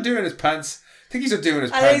 is he undoing his pants? I think he's undoing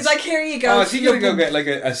his pants. And he's like, here you go. Oh, is he going to go get like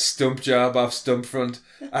a stump job off Stumpfront?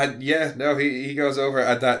 And he goes over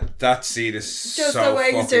and that scene is just so the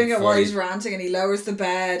way he's fucking doing it while funny. he's ranting, and he lowers the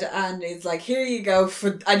bed and he's like, here you go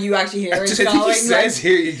and you actually hear I it think going. he says,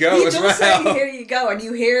 here you go he as does well. say, here you go, and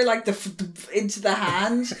you hear like the into the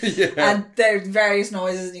hand. Yeah. And there's various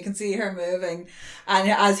noises and you can see her moving. And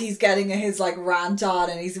as he's getting his like rant on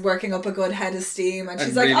and he's working up a good head of steam and she's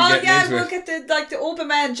And like, really oh getting yeah, into we'll it. get the open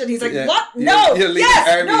bench, and he's like, Yeah. what? You'll- No, you'll lead yes,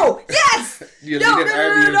 an army. no, yes, You'll no, lead no, an no,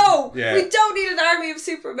 army no, of- no. Yeah. We don't need an army of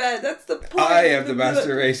Supermen. That's the point. I am the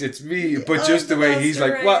master race, it's me. But just the way he's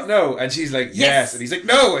like, master what? race. No. And she's like, yes. Yes. And he's like,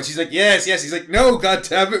 no. And she's like, yes. He's like, no, God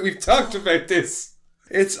damn it, we've talked about this.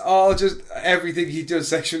 It's all just, everything he does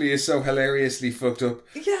sexually is so hilariously fucked up.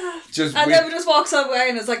 Yeah. Just And with- then just walks away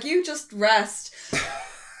and it's like, you just rest.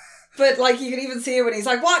 But like you can even see it when he's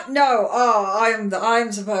like, what? No. Oh,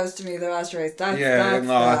 I'm supposed to be the master race. That's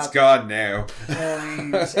it's gone now.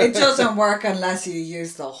 point. It doesn't work unless you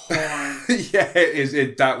use the horn.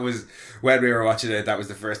 That was, when we were watching it, that was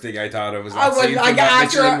the first thing I thought of was I that would scene like from that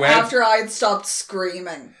Michelin Web. after I'd stopped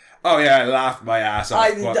screaming. Oh yeah, I laughed my ass off.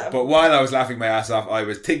 I- But while I was laughing my ass off, I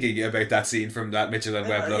was thinking about that scene from that Mitchell and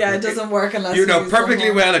Webb. look. Yeah, it doesn't work unless You know use the perfectly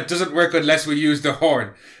horn. well it doesn't work unless we use the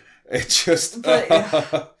horn. It just, But-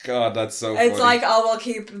 God, that's so It's funny. like, we'll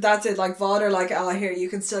keep, that's it, like Vought are like, here, you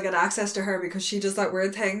can still get access to her because she does that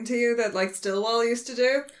weird thing to you that like Stillwell used to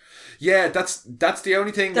do. Yeah, that's the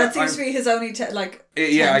only thing That seems to be his only I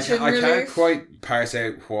tension can't relief. quite parse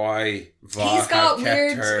out why Vought He's got have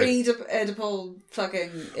kept weird her. edible fucking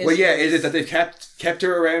issues. Well, yeah, is it that they've kept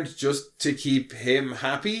her around just to keep him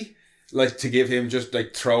happy? Like, to give him just,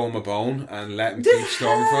 like, throw him a bone and let him keep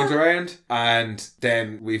Stormfront around? And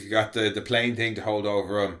then we've got the plane thing to hold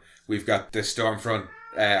over him. We've got the Stormfront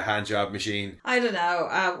handjob machine. I don't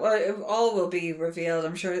know. Well, it all will be revealed.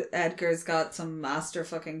 I'm sure Edgar's got some master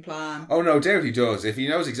fucking plan. Oh, no doubt he does. If he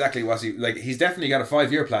knows exactly what he's definitely got a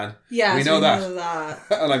 5-year plan. Yeah, we so know that.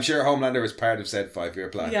 And I'm sure Homelander was part of said 5-year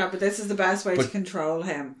plan. Yeah, but this is the best way to control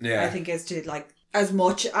him. Yeah. I think is to, like, as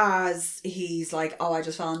much as he's like, oh, I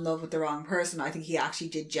just fell in love with the wrong person, I think he actually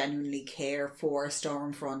did genuinely care for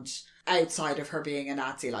Stormfront outside of her being a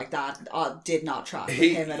Nazi. Like, that did not track with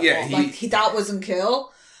him at all. That wasn't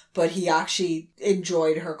cool, but he actually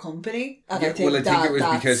enjoyed her company. And I think it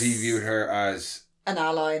was because he viewed her as an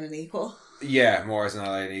ally and an equal. Yeah, more as an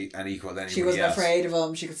ally and equal than anybody She wasn't else. afraid of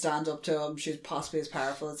him. She could stand up to him. She was possibly as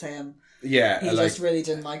powerful as him. Yeah, he just really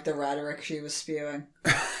didn't like the rhetoric she was spewing.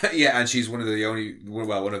 Yeah, and she's one of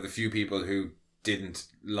the few people who didn't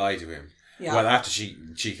lie to him. Yeah. Well, after she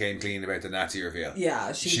came clean about the Nazi reveal.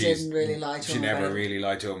 Yeah, she didn't really lie to him. She never really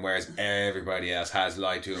lied to him, whereas everybody else has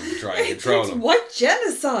lied to him to try and control him. What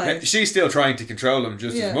genocide? She's still trying to control him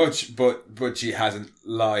just as much, but she hasn't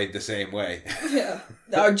lied the same way. Yeah.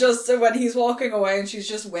 Or just when he's walking away and she's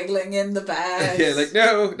just wiggling in the bed. Yeah, like,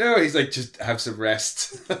 no. He's like, just have some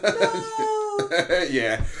rest. No.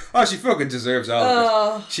 Yeah. Oh, she fucking deserves all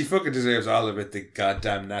of it. She fucking deserves all of it, the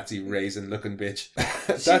goddamn Nazi raisin looking bitch.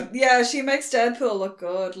 She makes Deadpool look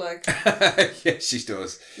good. Like, yeah, she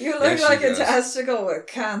does. You look like a testicle with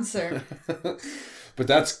cancer. But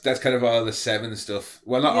that's kind of all the Seven stuff.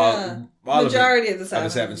 Well, not all majority of the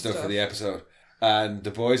Seven stuff for the episode. And the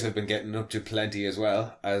boys have been getting up to plenty as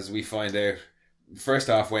well, as we find out. First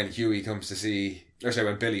off, when Billy comes to see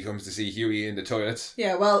Huey in the toilets.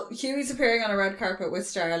 Yeah, well, Huey's appearing on a red carpet with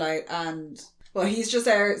Starlight, and well, he's just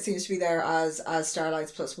there. Seems to be there as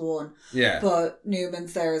Starlight's +1. Yeah. But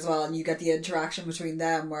Newman's there as well, and you get the interaction between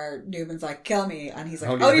them where Newman's like, "Kill me," and he's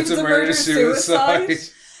like, "Oh, it's a murder suicide."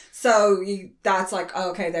 So that's like,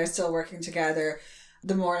 okay, they're still working together.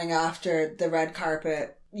 The morning after the red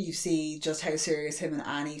carpet, you see just how serious him and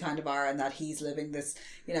Annie kind of are, and that he's living this,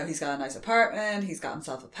 he's got a nice apartment, he's got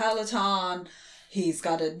himself a Peloton, he's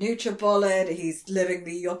got a NutriBullet, he's living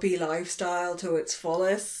the yuppie lifestyle to its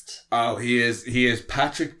fullest. Oh, he is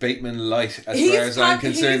Patrick Bateman light as far as I'm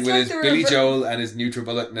concerned, with his Billy Joel and his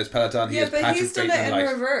NutriBullet and his Peloton. He is Patrick Bateman light. Yeah, but he's done it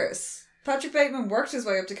in reverse. Patrick Bateman worked his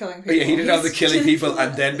way up to killing people. Yeah, he did all the killing people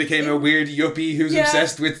and then became a weird yuppie who's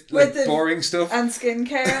obsessed with the boring stuff. And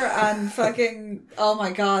skincare and fucking... Oh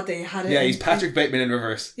my god, they had it. Yeah, he's Patrick Bateman in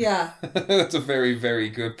reverse. Yeah. That's a very,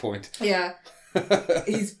 very good point. Yeah.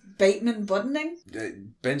 He's Bateman buttoning?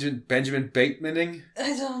 Benjamin Batemaning?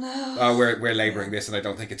 I don't know. Oh, we're labouring this and I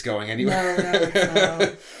don't think it's going anywhere.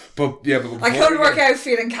 No. But I couldn't work out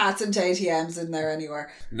feeding cats into ATMs in there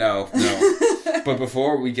anywhere. No. But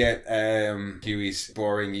before we get Huey's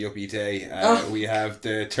boring yuppie day, we have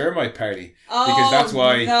the termite party. Because that's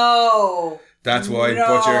why... No. That's why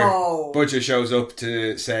Butcher shows up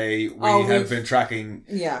to say, we have been tracking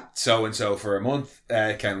so-and-so for a month.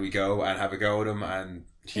 Can we go and have a go at him? And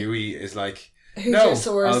Huey is like, who's your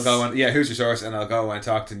source? I'll go and, who's your source? And I'll go and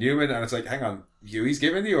talk to Newman. And it's like, hang on, Huey's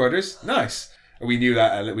giving the orders? Nice. We knew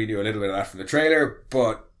that. We knew a little bit of that from the trailer,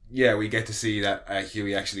 but yeah, we get to see that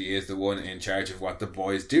Huey actually is the one in charge of what the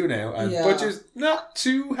boys do now. And Butcher's not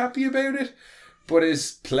too happy about it, but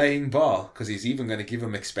is playing ball because he's even going to give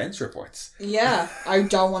him expense reports. Yeah, I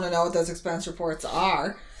don't want to know what those expense reports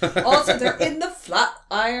are. Also, they're in the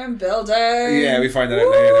Flatiron Building. Yeah, we find that out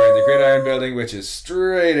later. They're in the Gridiron Building, which is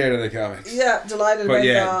straight out of the comics. Yeah, delighted about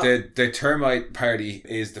that. The termite party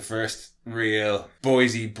is the first real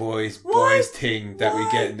boys thing that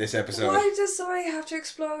we get in this episode. Why does Zoe have to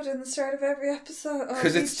explode in the start of every episode?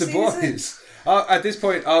 Because it's the boys. At this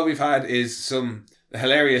point, all we've had is some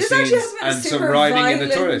hilarious scenes and some riding in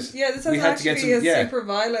the toilet. Yeah, this has to be a super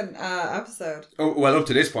violent episode. Oh, well, up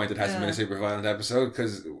to this point, it hasn't been a super violent episode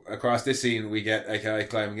because across this scene, we get a guy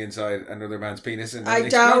climbing inside another man's penis and I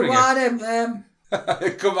don't want him.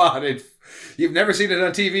 Come on, you've never seen it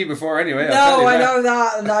on TV before, anyway. No, I know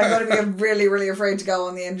that, and I'm going to be really, really afraid to go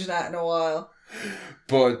on the internet in a while.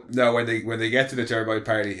 But no, when they get to the termite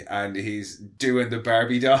party and he's doing the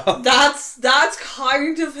Barbie doll, that's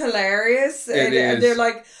kind of hilarious. It is. They're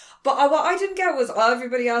like, But what I didn't get was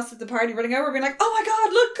everybody else at the party running over being like, oh my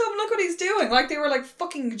god, look what he's doing. Like they were like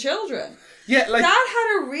fucking children. Yeah, like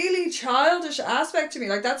that had a really childish aspect to me.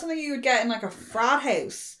 Like that's something you would get in like a frat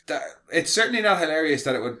house. It's certainly not hilarious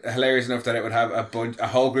enough that it would have a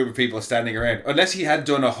whole group of people standing around, unless he had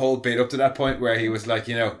done a whole bit up to that point where he was like,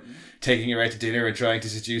 taking her out to dinner and trying to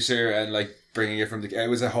seduce her and like bringing her from it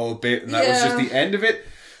was a whole bit, and that was just the end of it.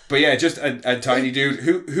 But yeah, just a tiny dude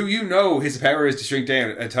who his power is to shrink down.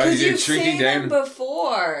 A tiny dude shrinking down. Him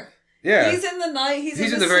before. Yeah, he's in the night.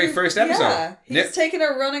 He's in the very first episode. Yeah, he's taking a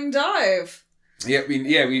running dive. Yeah,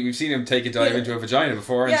 we've seen him take a dive into a vagina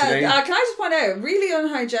before. Yeah, and today, can I just point out, really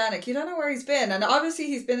unhygienic. You don't know where he's been, and obviously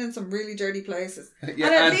he's been in some really dirty places. Yeah,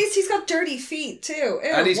 and at least he's got dirty feet too. Ew,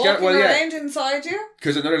 and he's walking around inside you.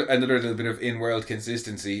 Because another little bit of in-world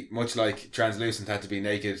consistency, much like Translucent had to be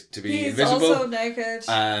naked to be invisible. He's also naked.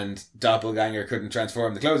 And Doppelganger couldn't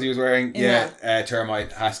transform the clothes he was wearing. Yeah,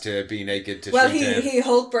 Termite has to be naked to. Well, he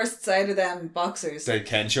Hulk bursts out of them boxers. The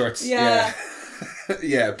Ken shorts. Yeah.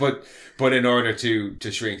 Yeah, but in order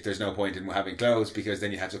to shrink, there's no point in having clothes because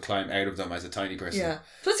then you have to climb out of them as a tiny person. Yeah.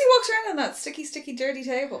 Plus he walks around on that sticky, dirty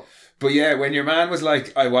table. But yeah, when your man was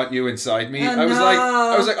like, "I want you inside me," I was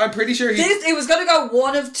like, I'm pretty sure it was going to go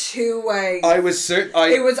one of two ways. I was certain.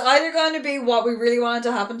 It was either going to be what we really wanted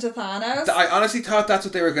to happen to Thanos. I honestly thought that's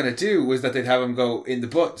what they were going to do, was that they'd have him go in the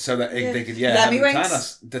butt so that they could have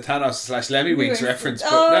the Thanos / Lemmy-Winks reference.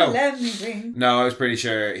 But no, Lemmy-Winks. No, I was pretty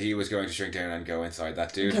sure he was going to shrink down and go inside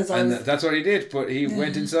that dude, that's what he did. But he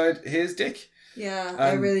went inside his dick. Yeah,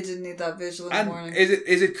 I really didn't need that visual in the morning.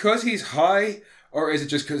 Is it because he's high? Or is it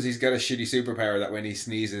just because he's got a shitty superpower that when he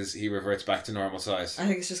sneezes, he reverts back to normal size? I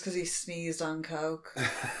think it's just because he sneezed on coke.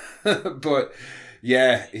 But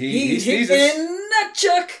yeah, he sneezes. In a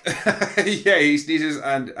chuck. Yeah, he sneezes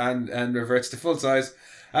and reverts to full size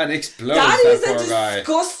and explodes. That is poor guy.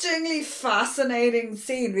 Disgustingly fascinating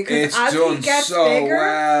scene because it's as done he gets so bigger,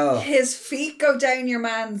 well. His feet go down your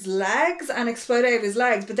man's legs and explode out of his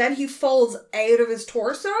legs, but then he falls out of his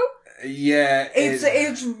torso. Yeah,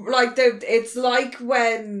 it's like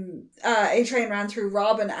when A-Train ran through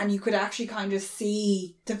Robin and you could actually kind of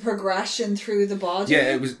see the progression through the body.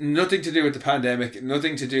 Yeah, it was nothing to do with the pandemic,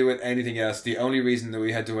 nothing to do with anything else. The only reason that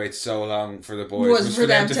we had to wait so long for the boys was for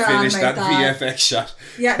them to finish that VFX shot.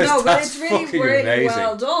 Yeah, no, but it's really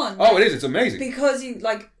well done. Oh, it is. It's amazing because you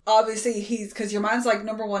obviously because your man's like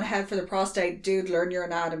number one head for the prostate. Dude, learn your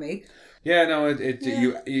anatomy. Yeah, no,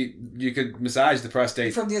 you could massage the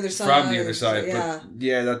prostate from the other side. Yeah. But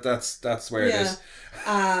yeah, that's where it is.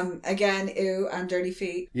 Again, ew, and dirty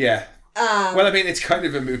feet. Yeah. Well, I mean, it's kind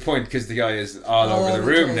of a moot point because the guy is all over the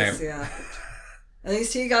room now. Yeah. At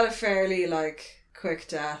least he got a fairly quick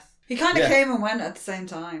death. He kind of came and went at the same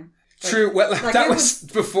time. True. Well, that was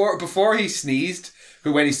before he sneezed.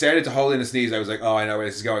 But when he started to hold in a sneeze, I was like, oh, I know where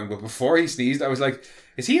this is going. But before he sneezed, I was like,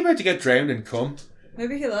 is he about to get drowned in cum?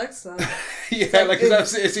 Maybe he likes that.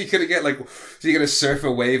 Is he going to surf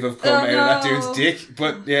a wave of cum out of that dude's dick?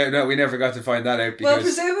 But yeah, no, we never got to find that out. Well,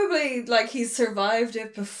 presumably, he's survived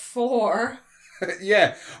it before.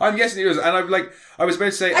 Yeah, I'm guessing he was. And I was about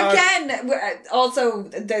to say again. Also,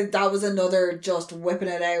 that was another just whipping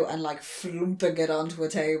it out and flumping it onto a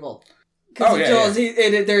table. Because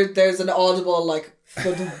there's an audible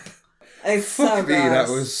It's so gross. That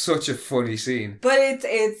was such a funny scene. But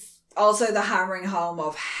it's also the hammering home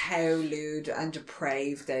of how lewd and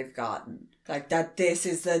depraved they've gotten. That this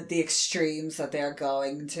is the extremes that they're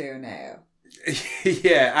going to now.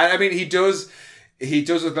 Yeah, and I mean he does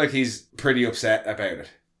look like he's pretty upset about it.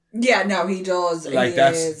 Yeah, no, he does.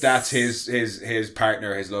 That's his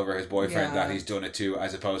partner, his lover, his boyfriend that he's done it to,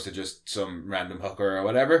 as opposed to just some random hooker or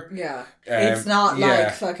whatever. Yeah. It's not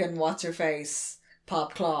fucking what's her face,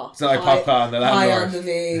 Pop Claw. It's not like Pop Claw and the landlord. High on the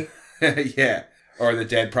V. Yeah. Or the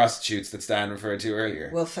dead prostitutes that Stan referred to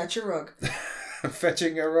earlier. We'll fetch a rug.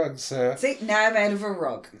 Fetching a rug, sir. See, now I'm out of a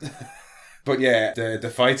rug. But yeah,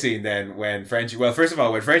 the fight scene then when Frenchie... Well, first of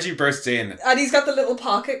all, when Frenchie bursts in... And he's got the little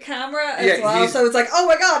pocket camera as well, so it's like, oh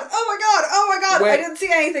my god, I didn't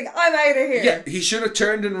see anything, I'm out of here. Yeah, he should have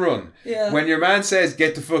turned and run. Yeah. When your man says,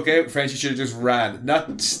 get the fuck out, Frenchie should have just ran.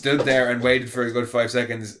 Not stood there and waited for a good 5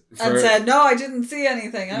 seconds. And said, no, I didn't see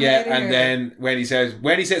anything, I'm out of here. And then when he says,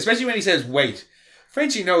 especially when he says, wait...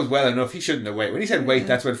 Frenchie knows well enough he shouldn't have waited. When he said wait,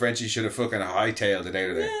 that's when Frenchie should have fucking hightailed it out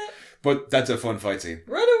of there. But that's a fun fight scene.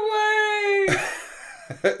 Run away!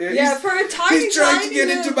 Yeah, for a tiny, he's trying to tiny get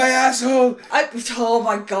little- into my asshole. Oh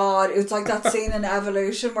my god, it was like that scene in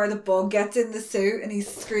Evolution where the bug gets in the suit and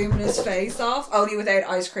he's screaming his face off, only without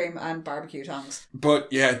ice cream and barbecue tongs. But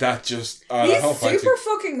yeah, that just that He's whole fight super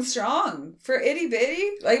fucking strong for itty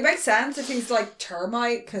bitty. Like, it makes sense if he's like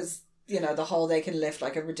termite, because the whole they can lift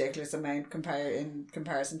like a ridiculous amount in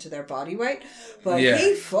comparison to their body weight. But Yeah.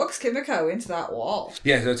 he fucks Kimiko into that wall.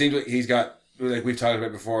 Yeah, so it seems like he's got, like we've talked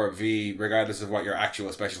about before, V, regardless of what your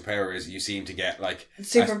actual special power is, you seem to get like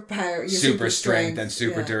Super power, your super strength and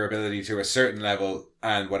super yeah. durability to a certain level,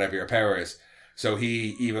 and whatever your power is. So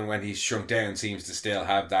he, even when he's shrunk down, seems to still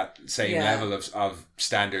have that same Yeah. level of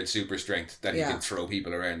standard super strength that he Yeah. can throw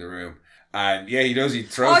people around the room. And yeah, he does. He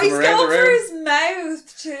throws Oh, he's them around going the for room. his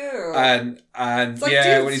mouth too. And It's like,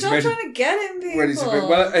 yeah, dude, when he's stop about to, trying to get him, people. when he's about,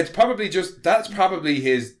 well, it's probably just that's probably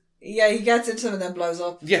his. Yeah, he gets into him and then blows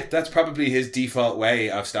up. Yeah, that's probably his default way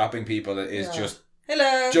of stopping people is Yeah. just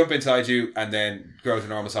Hello. jump inside you and then grow to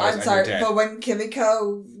normal size I'm and sorry, you're dead. but when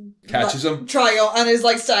Kimiko Catches him. and is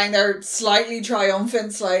like standing there slightly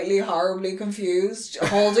triumphant, slightly horribly confused,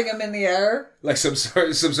 holding him in the air. Like some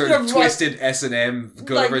sort Yeah, of twisted S&M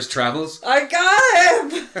Gulliver's Travels. I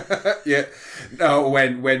got him! Yeah. No,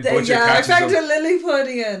 when Butcher I catches found him. a lily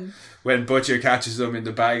pudding. When Butcher catches him in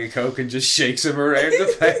the bag of coke and just shakes him around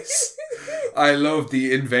the place. I love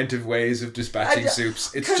the inventive ways of dispatching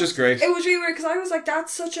soups. It's just great. It was really weird because I was like,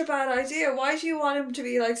 that's such a bad idea. Why do you want him to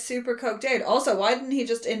be like super coked out? Also, why didn't he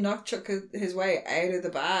just chuck his way out of the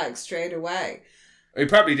bag straight away? He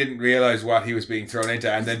probably didn't realise what he was being thrown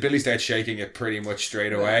into, and then Billy starts shaking it pretty much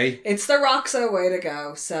straight away. It's the Roxo way to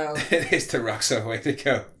go, so. It is the Roxo way to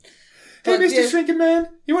go. Hey, But Mr. yeah. Shrinking Man,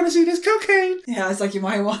 you want to see this cocaine? Yeah, it's like you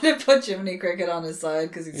might want to put Jiminy Cricket on his side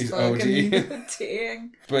because he's fucking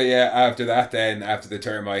teeing. But yeah, after that then, after the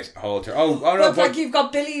termite whole no, But like you've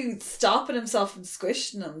got Billy stopping himself and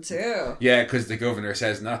squishing him too. yeah, because the governor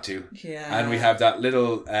says not to. Yeah. And we have that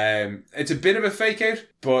little, it's a bit of a fake out,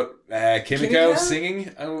 but Kimiko Kimiko? singing,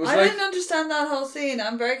 and it was I like, didn't understand that whole scene.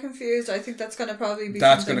 I'm very confused. I think that's going to probably be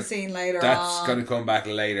That's something gonna- seen later that's on. going to come back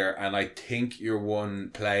later, and I think you're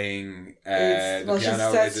one playing It's- the she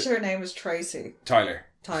piano. says Is it her name is Tracy. Tyler?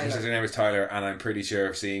 Tyler. She says her name is Tyler, and I'm pretty sure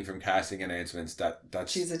of seeing from casting announcements that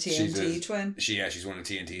She's a TNT twin. She's one of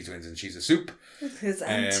the TNT twins, and she's a soup. Because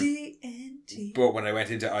I'm TNT. But when I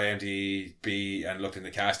went into IMDb and looked in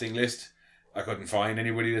the casting list, I couldn't find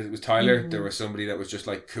anybody that was Tyler. There was somebody that was just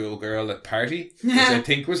like cool girl at party, which I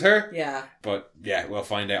think was her. Yeah. But yeah, we'll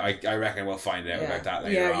find out. I reckon we'll find out about that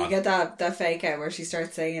later Yeah, on. you get that fake out where she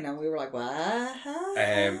starts singing and we were like, what?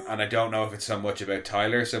 And I don't know if it's so much about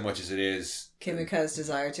Tyler so much as it is Kimiko's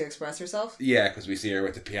desire to express herself. yeah, because we see her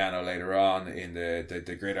with the piano later on in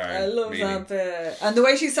the gridiron. I love meeting. that bit. And the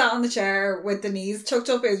way she sat on the chair with the knees tucked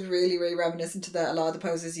up is really, really reminiscent to a lot of the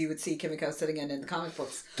poses you would see Kimiko sitting in the comic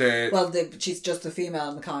books. She's just the female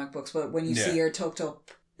in the comic books, but when you see her tucked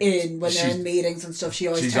up when they're in meetings and stuff, she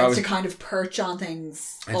always tends to kind of perch on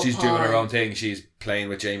things. And she's doing her own thing. She's playing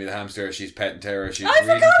with Jamie the hamster. She's petting Tara. She's I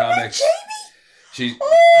reading forgot comics. about Jamie! She's Jamie!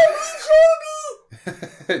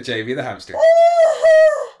 Jamie the hamster.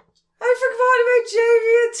 Oh, I forgot about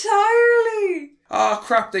Jamie entirely. Oh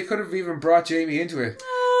crap! They could have even brought Jamie into it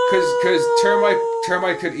because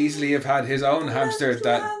Termite could easily have had his own hamster.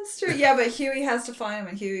 Hamster. Yeah, but Huey has to find him,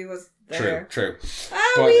 and Huey was there. True.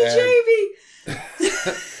 Jamie.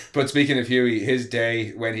 But speaking of Huey, his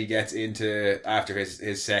day when he gets into after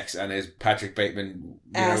his sex and his Patrick Bateman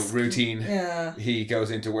routine, he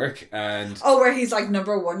goes into work and where he's like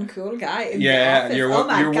number one cool guy in the office. you're oh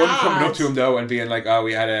my one God. coming up to him though and being like, oh,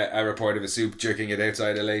 we had a report of a soup jerking it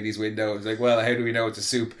outside a lady's window. It's like, well, how do we know it's a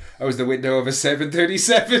soup? Oh, it was the window of a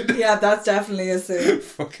 737. Yeah, that's definitely a soup.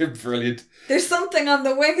 Fucking brilliant. There's something on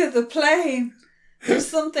the wing of the plane. There's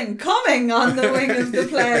something coming on the wing of the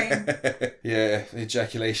plane. Yeah,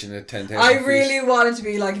 ejaculation at 10,000 I feet. really wanted to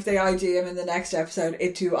be like, if they ID him in the next episode,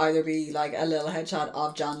 it to either be like a little headshot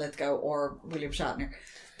of John Lithgow or William Shatner.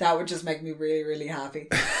 That would just make me really, really happy.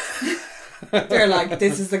 They're like,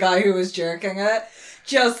 this is the guy who was jerking it.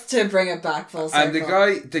 Just to bring it back full circle.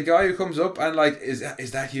 And the guy who comes up and like, is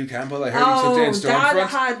that Hugh Campbell? I heard him someday in Stormfront. that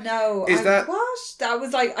had no. That what? That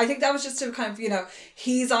was like, I think that was just to kind of,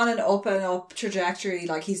 he's on an up and up trajectory.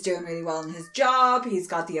 Like he's doing really well in his job. He's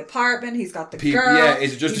got the apartment. He's got the girl. Yeah,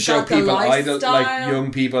 is it just to he's show got the people lifestyle.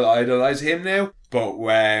 young people idolize him now? But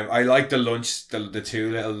I like the lunch, the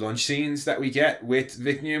two little lunch scenes that we get with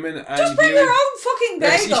Vic Newman and just bring Huey. your own fucking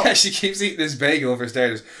bagel. Yeah, she keeps eating this bagel for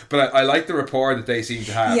starters. But I like the rapport that they seem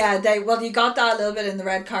to have. Yeah, you got that a little bit in the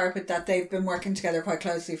red carpet, that they've been working together quite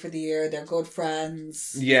closely for the year. They're good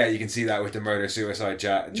friends. Yeah, you can see that with the murder-suicide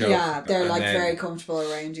joke. Yeah, they're And like then, very comfortable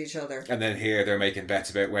around each other. And then here they're making bets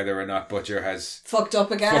about whether or not Butcher has fucked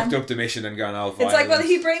up again. Fucked up the mission and gone all violent. It's like, well,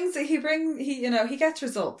 he gets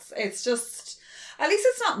results. It's just, at least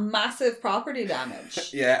it's not massive property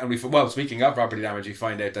damage. Yeah, and speaking of property damage, we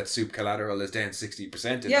find out that soup collateral is down 60%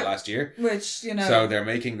 in the last year. Which, So they're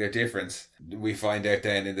making their difference. We find out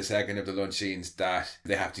then in the second of the lunch scenes that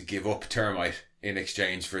they have to give up Termite in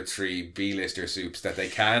exchange for 3 B-lister soups that they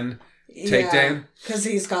can take down. Because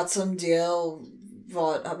he's got some deal.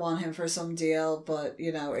 I want him for some deal, but,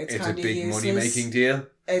 it's kind of useless. It's a big money-making deal.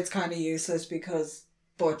 It's kind of useless because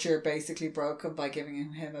Butcher basically broke him by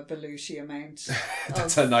giving him a Belushi amount.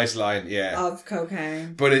 That's a nice line, yeah. Of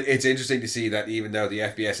cocaine. But it's interesting to see that even though the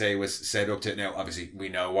FBSA was set up to... Now, obviously, we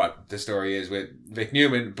know what the story is with Vic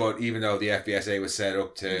Newman, but even though the FBSA was set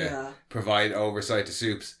up to provide oversight to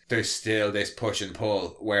soups, there's still this push and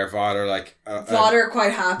pull where VOD are like... VOD are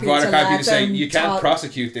quite happy to say, you can't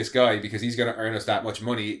prosecute this guy because he's going to earn us that much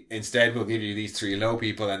money. Instead, we'll give you these 3 low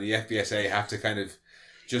people, and the FBSA have to kind of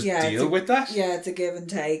deal with that. Yeah, it's a give and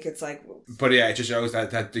take. It's like... But yeah, it just shows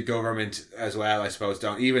that the government as well, I suppose,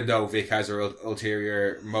 don't... Even though Vic has her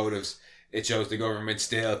ulterior motives, it shows the government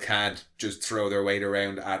still can't just throw their weight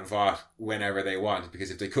around at VOT whenever they want. Because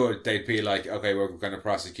if they could, they'd be like, okay, we're going to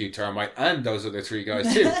prosecute Termite and those other 3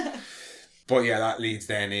 guys too. But yeah, that leads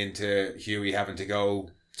then into Huey having to go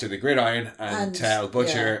to the gridiron and tell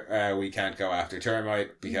Butcher we can't go after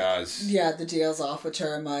Termite because... Yeah, the deal's off with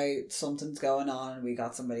Termite, something's going on and we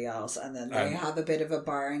got somebody else, and then they have a bit of a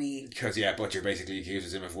Barney. Because Butcher basically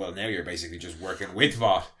accuses him of, well, now you're basically just working with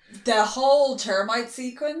VOT. The whole Termite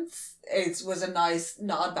sequence was a nice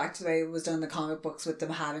nod back to the way it was done in the comic books, with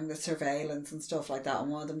them having the surveillance and stuff like that, and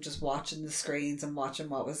one of them just watching the screens and watching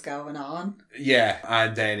what was going on. Yeah,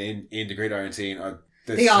 and then in the gridiron scene...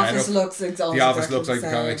 The office looks like the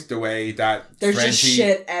comics, the way that there's just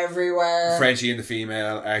shit everywhere. Frenchie and the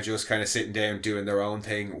female are just kind of sitting down doing their own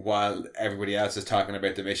thing while everybody else is talking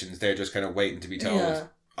about the missions. They're just kind of waiting to be told,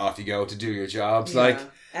 off you go to do your jobs. Yeah.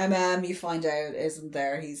 Like you find out isn't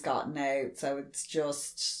there, he's gotten out, so it's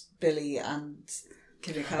just Billy and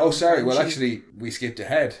Kimiko. Oh, sorry, well actually we skipped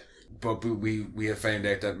ahead, but we have found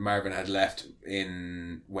out that Marvin had left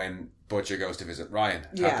when Butcher goes to visit Ryan.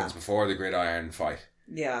 It happens before the gridiron fight.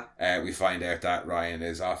 Yeah. We find out that Ryan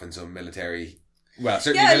is off in some military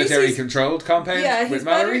controlled compound with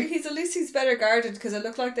Mallory. He's better guarded, because it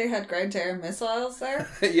looked like they had ground-to-air missiles there.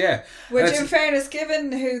 Yeah. Which, in fairness,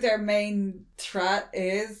 given who their main threat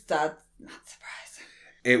is, that's not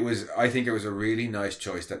surprising. I think it was a really nice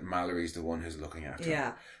choice that Mallory's the one who's looking after him.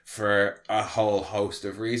 Yeah. For a whole host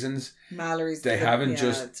of reasons. Mallory's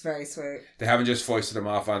it's very sweet. They haven't just foisted him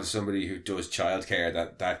off onto somebody who does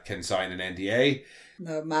childcare that can sign an NDA.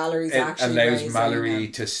 No, Mallory's it allows Mallory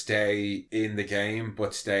to stay in the game,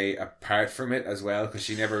 but stay apart from it as well, because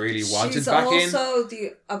she never really wanted back in. She's also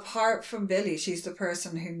apart from Billy, she's the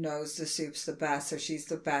person who knows the soups the best, so she's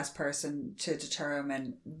the best person to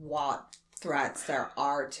determine what threats there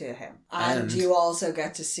are to him. And you also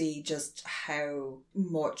get to see just how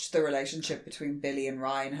much the relationship between Billy and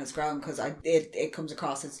Ryan has grown, because it comes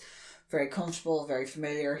across as very comfortable, very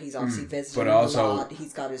familiar. He's obviously visited him a lot.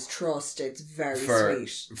 He's got his trust. It's very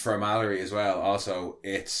sweet. For Mallory as well, also,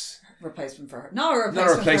 it's... replacement for her. Not a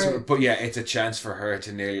replacement for her. But yeah, it's a chance for her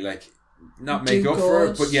to nearly, not make up for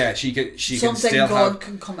it, but yeah, she can still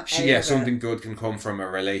something good can come from a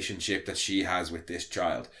relationship that she has with this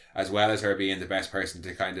child, as well as her being the best person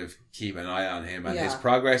to kind of keep an eye on him and his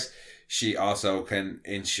progress. She also can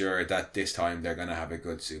ensure that this time they're going to have a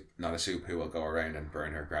good soup, not a soup who will go around and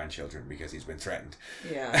burn her grandchildren because he's been threatened.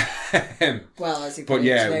 Yeah. Well, as he put it,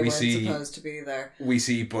 they weren't supposed to be there. We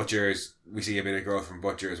see a bit of growth from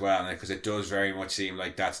Butcher as well, because it does very much seem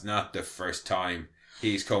like that's not the first time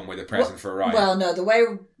he's come with a present for Ryan. Well, no, the way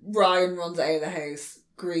Ryan runs out of the house,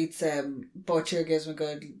 greets him, Butcher gives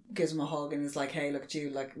him a hug and is like, hey, look at you,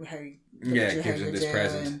 gives him this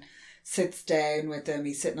present. Sits down with him,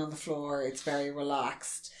 he's sitting on the floor, it's very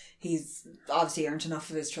relaxed. He's obviously earned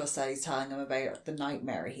enough of his trust that he's telling him about the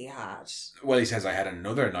nightmare he had. Well, he says, I had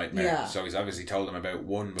another nightmare, so he's obviously told him about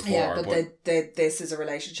one before. Yeah, but this is a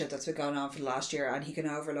relationship that's been going on for the last year, and he can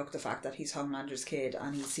overlook the fact that he's Homelander's kid,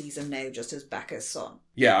 and he sees him now just as Becca's son.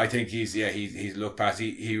 Yeah, I think he's looked past,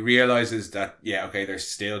 he realises that, there's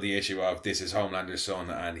still the issue of this is Homelander's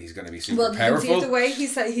son, and he's going to be super powerful. Well, the way he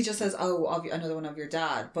just says, another one of your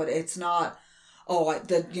dad, but it's not...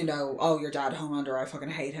 your dad, Homelander, I fucking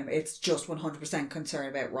hate him. It's just 100% concern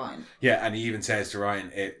about Ryan. Yeah, and he even says to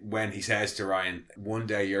Ryan, when he says to Ryan, one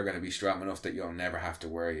day you're going to be strong enough that you'll never have to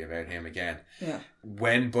worry about him again. Yeah.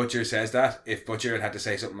 When Butcher says that, if Butcher had to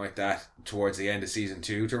say something like that towards the end of season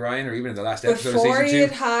 2 to Ryan, or even in the last episode of season 2, before he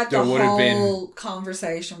had had the been whole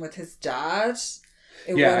conversation with his dad,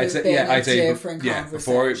 I'd say different conversation.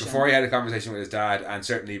 Before he had a conversation with his dad, and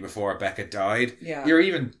certainly before Becca died, yeah, or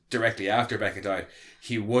even directly after Becca died,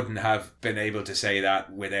 he wouldn't have been able to say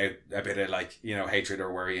that without a bit of hatred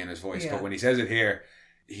or worry in his voice. Yeah. But when he says it here,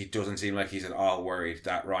 he doesn't seem like he's at all worried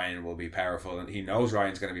that Ryan will be powerful, and he knows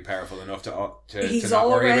Ryan's going to be powerful enough to not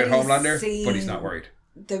worry about Homelander, but he's not worried.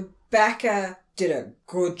 Becca did a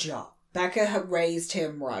good job. Becca had raised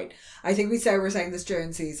him right. I think we were saying this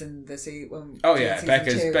during season Becca's a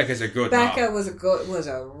good mom. Becca was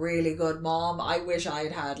a really good mom. I wish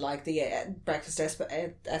I'd had the breakfast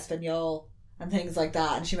Espanol and things like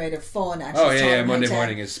that, and she made it fun. And Monday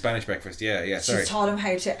morning is Spanish breakfast. Sorry. She taught him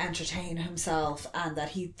how to entertain himself, and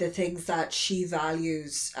that the things that she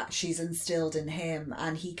values, she's instilled in him,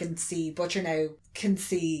 and he can see. Butcher now can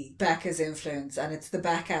see Becca's influence, and it's the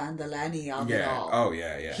Becca and the Lenny of it all. Oh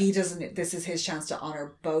yeah. He doesn't. This is his chance to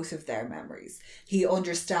honor both of their memories. He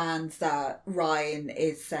understands that Ryan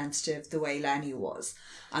is sensitive the way Lenny was,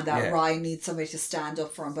 and that Ryan needs somebody to stand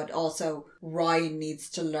up for him, but also Ryan needs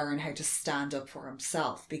to learn how to stand up for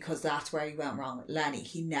himself, because that's where he went wrong with Lenny.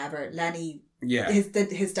 His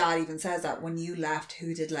dad even says that when you left,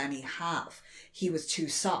 who did Lenny have? He was too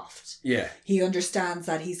soft. Yeah. He understands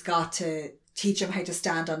that he's got to teach him how to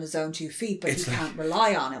stand on his own 2 feet, but he can't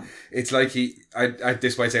rely on him. It's like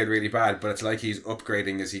this might sound really bad, but it's like he's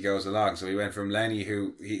upgrading as he goes along. So he went from Lenny,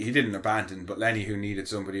 who he didn't abandon, but Lenny, who needed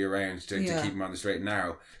somebody around to keep him on the straight and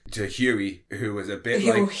narrow, to Huey, who was a bit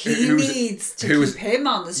keep him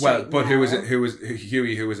on the straight and narrow.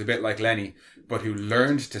 Huey, who was a bit like Lenny, but who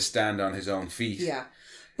learned to stand on his own feet. Yeah.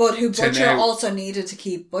 But who Butcher also needed to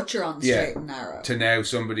keep Butcher on the straight and narrow. To now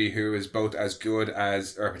somebody who is both as good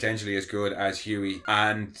as, or potentially as good as Huey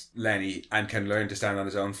and Lenny, and can learn to stand on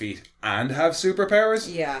his own feet and have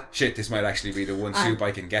superpowers. Yeah. Shit, this might actually be the one soup I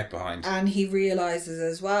can get behind. And he realises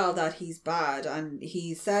as well that he's bad, and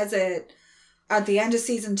he says it at the end of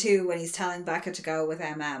season 2 when he's telling Becca to go with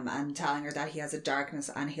MM and telling her that he has a darkness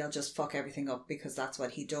and he'll just fuck everything up because that's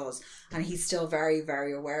what he does. And he's still very,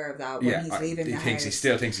 very aware of that when he's leaving the house. He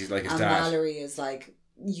still thinks he's like his dad. And Mallory is like,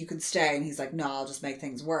 you could stay, and he's like, no, I'll just make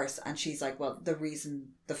things worse. And she's like, well, the reason,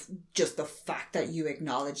 just the fact that you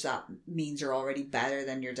acknowledge that means you're already better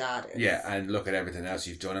than your dad is. Yeah, and look at everything else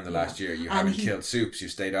you've done in the last year. You haven't killed Soups, you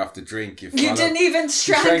stayed off the drink, you didn't even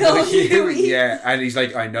strangle Huey. Yeah, and he's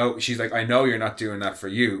like, I know, she's like, I know you're not doing that for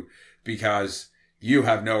you, because you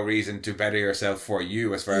have no reason to better yourself for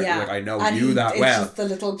you, as far as I know and you that well. Just the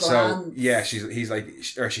little grand. So he's like,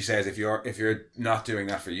 or she says, if you're not doing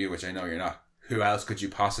that for you, which I know you're not, who else could you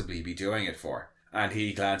possibly be doing it for? And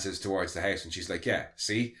he glances towards the house, and she's like, yeah,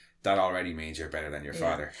 see, that already means you're better than your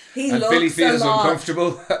father. And Billy feels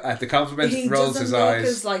uncomfortable at the compliment, rolls his eyes. He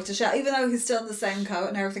doesn't look as even though he's still in the same coat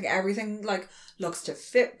and everything looks to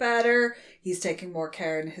fit better. He's taking more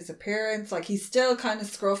care in his appearance. He's still kind of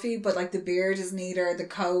scruffy, but the beard is neater, the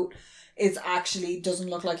coat is actually doesn't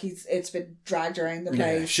look like it's been dragged around the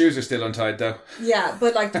place. Yeah, shoes are still untied though. Yeah,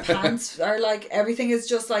 but the pants are everything is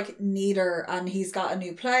just neater, and he's got a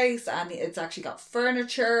new place, and it's actually got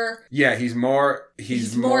furniture. Yeah, he's more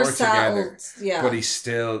together. Yeah, but he's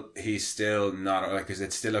still not because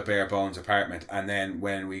it's still a bare bones apartment. And then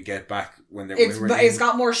when we get back, it's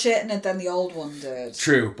got more shit in it than the old one did.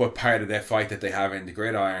 True, but part of their fight that they have in the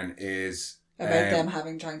Gridiron is about them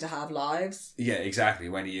trying to have lives. Yeah, exactly.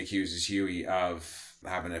 When he accuses Huey of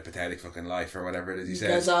having a pathetic fucking life or whatever it is he says.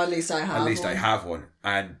 Because at least I have one.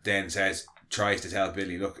 And then tries to tell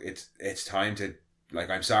Billy, look, it's time to,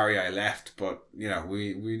 I'm sorry I left, but,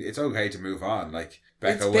 we it's okay to move on. Becca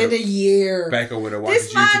it's been a year. Becca would have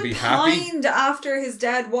wanted you to be happy. This man pined after his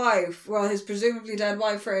dead wife, his presumably dead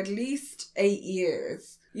wife, for at least 8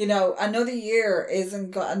 years. Another year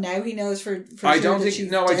isn't good. And now he knows for I sure don't that think he's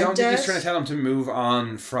trying to tell him to move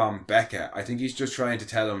on from Becca. I think he's just trying to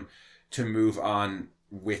tell him to move on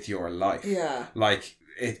with your life. Yeah.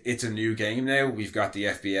 It's a new game now. We've got the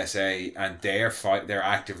FBSA, and they're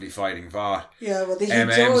actively fighting Vought. Yeah, well, he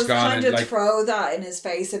does kind of throw that in his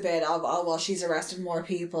face a bit of, she's arrested more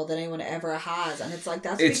people than anyone ever has, and it's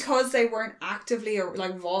because they weren't actively,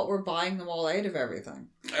 Vought were buying them all out of everything.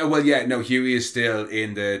 Huey is still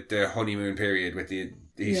in the honeymoon period with the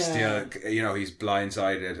He's still, he's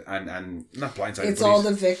blindsided and not blindsided. It's all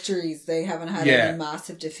the victories. They haven't had any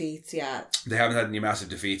massive defeats yet. They haven't had any massive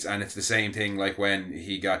defeats, and it's the same thing like when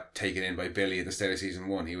he got taken in by Billy at the start of season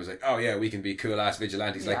 1. He was like, oh yeah, we can be cool ass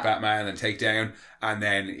vigilantes like Batman and take down, and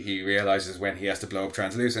then he realizes when he has to blow up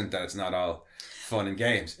Translucent that it's not all fun and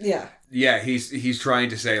games. Yeah, he's trying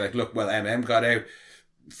to say like, look, well, MM got out.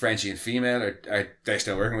 Frenchie and Female they're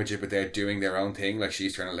still working with you, but they're doing their own thing. Like,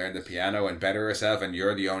 she's trying to learn the piano and better herself, and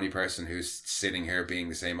you're the only person who's sitting here being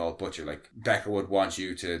the same old butcher. Like, Becca would want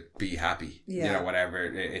you to be happy, whatever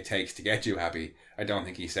it takes to get you happy. I don't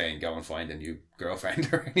think he's saying go and find a new girlfriend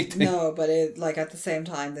or anything. No, but at the same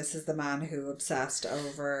time, this is the man who obsessed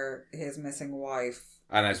over his missing wife.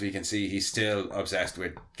 And as we can see, he's still obsessed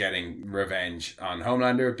with getting revenge on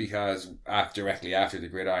Homelander, because directly after the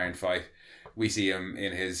Gridiron fight, we see him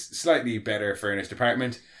in his slightly better furnished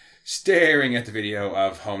apartment, staring at the video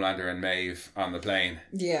of Homelander and Maeve on the plane.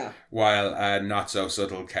 Yeah. While a not so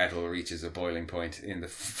subtle kettle reaches a boiling point in the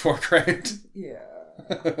foreground. Yeah.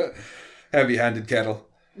 Heavy-handed kettle.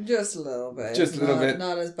 Just a little bit. Just a little bit.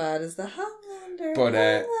 Not as bad as the Homelander. But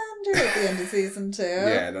Homelander at the end of season 2.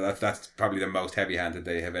 Yeah, no, that's probably the most heavy-handed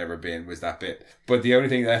they have ever been, was that bit. But the only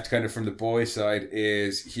thing left kind of from the boys' side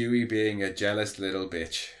is Huey being a jealous little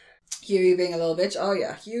bitch. Huey being a little bitch. Oh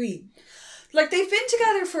yeah, Huey. Like, they've been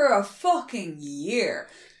together for a fucking year.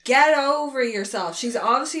 Get over yourself. She's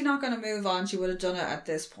obviously not going to move on. She would have done it at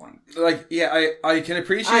this point. Like, yeah, I can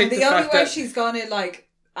appreciate the only way she's going to, like,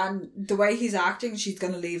 and the way he's acting, she's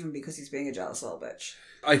going to leave him because he's being a jealous little bitch.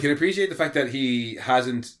 I can appreciate the fact that he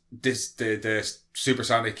hasn't, the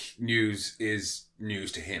supersonic news is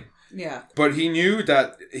news to him. Yeah. But he knew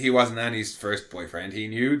that he wasn't Annie's first boyfriend. He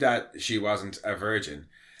knew that she wasn't a virgin.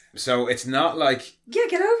 So it's not like... Yeah,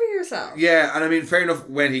 get over yourself. Yeah, and I mean, fair enough,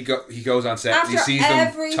 when he goes on set, after he sees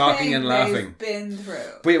them talking and laughing. They've been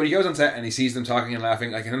through. But yeah, when he goes on set and he sees them talking and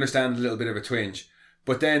laughing, I can understand a little bit of a twinge.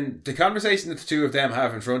 But then the conversation that the two of them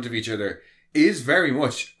have in front of each other is very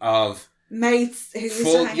much of... Mates who used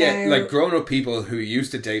to hang out. Like grown-up people who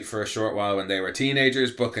used to date for a short while when they were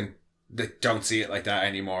teenagers, but they don't see it like that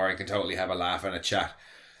anymore and can totally have a laugh and a chat.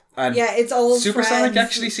 And yeah, it's old Supersonic friends.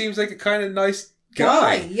 actually seems like a kind of nice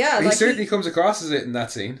guy. Yeah, he certainly comes across as it in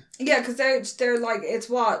that scene. Yeah, because they're like, it's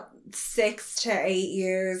what, 6 to 8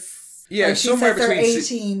 years. Yeah, like, somewhere they're between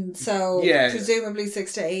 18, so presumably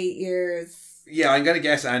 6 to 8 years. Yeah, I'm gonna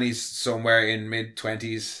guess Annie's somewhere in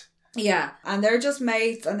mid-20s. Yeah, and they're just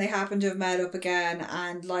mates, and they happen to have met up again,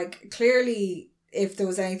 and like, clearly, if there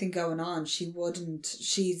was anything going on, she wouldn't.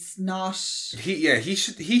 She's not. He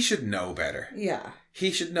should know better. Yeah.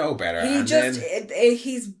 He should know better.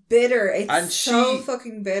 He's bitter. It's so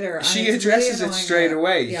fucking bitter. And she addresses it straight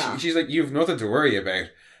away. Yeah. She's like, you've nothing to worry about.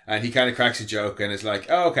 And he kind of cracks a joke and is like,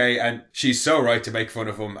 oh, okay. And she's so right to make fun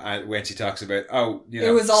of him when she talks about,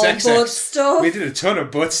 it was all butt stuff. We did a ton of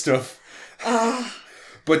butt stuff.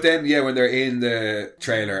 But then, when they're in the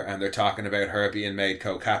trailer and they're talking about her being made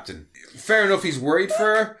co-captain, fair enough, he's worried for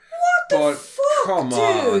her. But come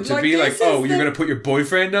on, to be like, you're going to put your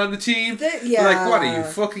boyfriend on the team? Like, what are you,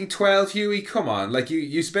 fucking 12, Huey? Come on. Like,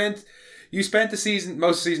 you spent the season,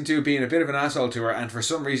 most of season 2, being a bit of an asshole to her, and for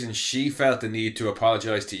some reason she felt the need to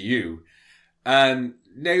apologise to you. And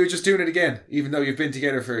now you're just doing it again, even though you've been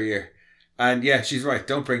together for a year. And yeah, she's right.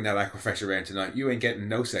 Don't bring that Aquafresh around tonight. You ain't getting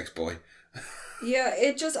no sex, boy. Yeah,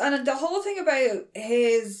 and the whole thing about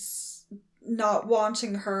his not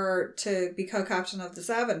wanting her to be co-captain of the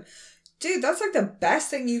 7... Dude, that's like the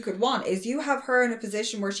best thing you could want, is you have her in a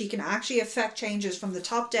position where she can actually affect changes from the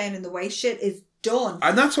top down in the way shit is done.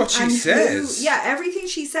 And that's what she says. Everything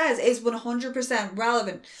she says is 100%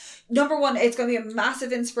 relevant. Number one, it's going to be a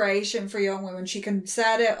massive inspiration for young women. She can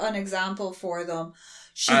set an example for them.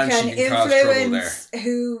 She can influence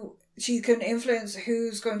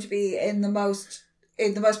who's going to be in the most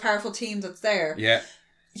powerful team that's there. Yeah.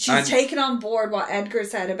 She's taken on board what Edgar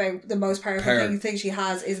said about the most powerful thing she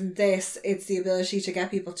has isn't this, it's the ability to get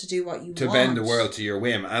people to do what you want. To bend the world to your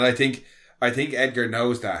whim. And I think Edgar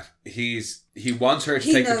knows that. He wants her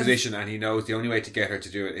to take the position, and he knows the only way to get her to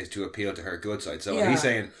do it is to appeal to her good side. So when he's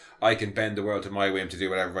saying, I can bend the world to my whim to do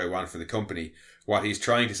whatever I want for the company, what he's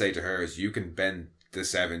trying to say to her is, you can bend the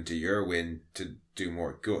 7 to your whim to do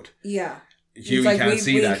more good. Yeah. Huey can't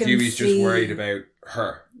see that. Huey's just worried about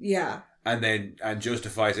her. Yeah. And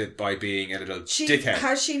justifies it by being a little dickhead.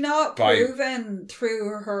 Has she not proven through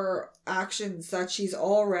her actions that she's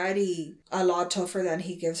already a lot tougher than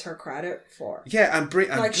he gives her credit for? Yeah, and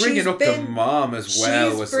bringing up the mom as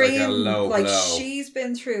well was like a low blow. She's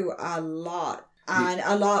been through a lot. And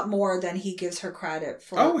a lot more than he gives her credit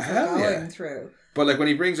for, Oh, for hell going yeah. through. But like when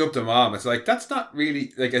he brings up the mom, it's like, that's not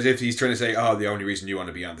really like as if he's trying to say, oh, the only reason you want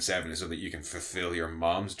to be on the 7 is so that you can fulfill your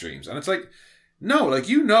mom's dreams. And it's like, no, like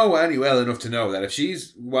you know Annie well enough to know that if she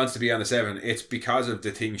wants to be on the 7, it's because of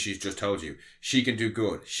the thing she's just told you. She can do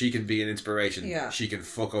good. She can be an inspiration. Yeah. She can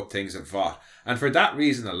fuck up things at VOT. And for that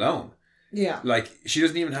reason alone, Yeah. like she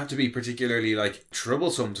doesn't even have to be particularly like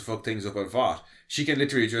troublesome to fuck things up at VOT. She can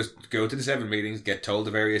literally just go to the 7 meetings, get told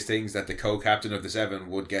the various things that the co-captain of the 7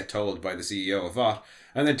 would get told by the CEO of VOT,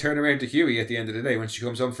 and then turn around to Huey at the end of the day when she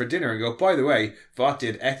comes home for dinner and go, by the way, VOT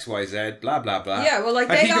did X, Y, Z, blah, blah, blah. Yeah, well, like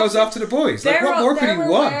and he goes off to the boys. Like, what more could he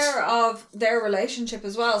want? They're aware of their relationship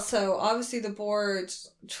as well. So obviously the board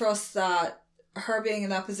trusts that her being in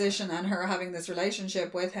that position and her having this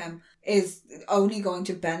relationship with him is only going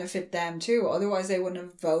to benefit them too. Otherwise they wouldn't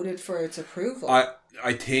have voted for its approval.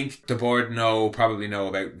 I think the board probably know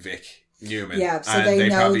about Vic Newman. Yeah, so and they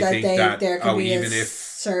know probably that think there could be even a if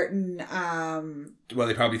certain... well,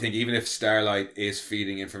 they probably think even if Starlight is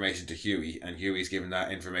feeding information to Huey and Huey's giving that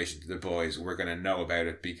information to the boys, we're going to know about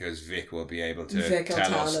it because Vic will be able to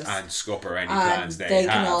tell us and scupper any plans they have. They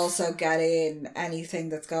can also get in anything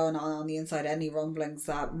that's going on the inside, any rumblings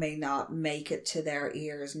that may not make it to their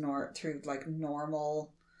ears nor through like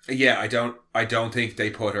normal... Yeah, I don't think they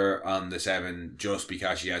put her on the 7 just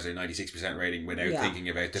because she has a 96% rating without thinking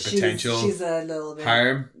about the potential she's a little bit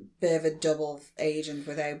harm. Bit of a double agent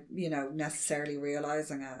without, necessarily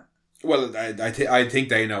realising it. Well, I think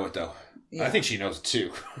they know it though. Yeah. I think she knows it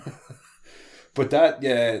too. But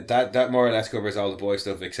that more or less covers all the boy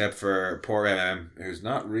stuff except for poor who's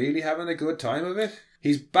not really having a good time of it.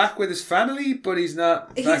 He's back with his family, but he's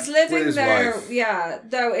not back He's living with his there, wife. Yeah.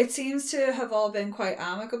 Though it seems to have all been quite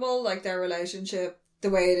amicable, like their relationship, the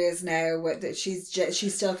way it is now. With that, she's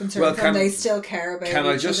still concerned for him. They still care about. Can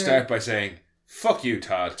I just start by saying, fuck you,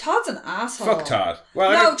 Todd. Todd's an asshole. Fuck Todd.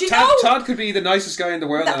 Well, no, Todd could be the nicest guy in the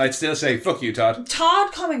world, and I'd still say, fuck you, Todd.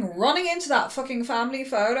 Todd coming running into that fucking family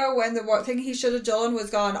photo when the thing he should have done was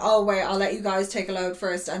gone, oh, wait, I'll let you guys take a load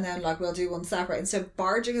first, and then, we'll do one separate. Instead of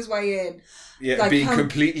barging his way in. Yeah, being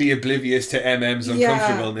completely oblivious to MM's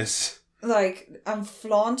uncomfortableness. I'm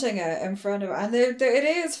flaunting it in front of it. And it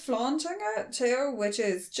is flaunting it too, which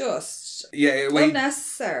is just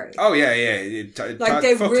unnecessary. Oh, yeah.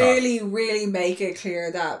 They really make it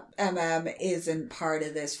clear that isn't part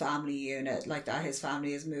of this family unit, that his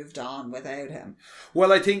family has moved on without him.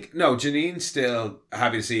 Well, I think, Janine's still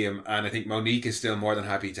happy to see him, and I think Monique is still more than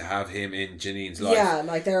happy to have him in Janine's life.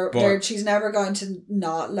 Yeah, she's never going to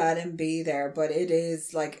not let him be there, but it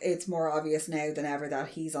is, it's more obvious now than ever that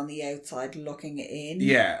he's on the outside looking in.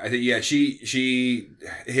 Yeah, I think,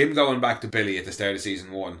 him going back to Billy at the start of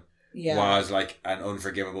season 1 was an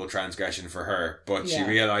unforgivable transgression for her, but she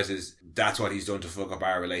realises that's what he's done to fuck up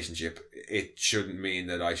our relationship. It shouldn't mean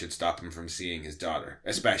that I should stop him from seeing his daughter,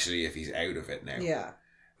 especially if he's out of it now. Yeah.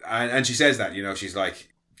 And she says that, she's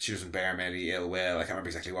she doesn't bear many ill will. I can't remember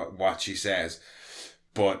exactly what she says,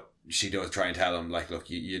 but she does try and tell him, look,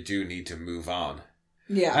 you do need to move on.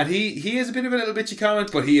 Yeah. And he is a bit of a little bitchy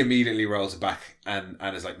comment, but he immediately rolls it back and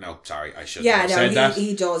is like, no, sorry, I shouldn't have said that.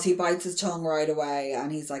 He does. He bites his tongue right away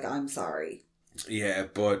and he's like, I'm sorry. Yeah,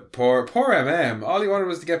 but poor all he wanted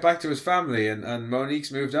was to get back to his family, and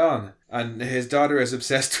Monique's moved on. And his daughter is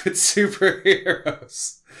obsessed with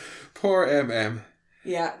superheroes. Poor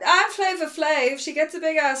Yeah, and Flavor Flav, she gets a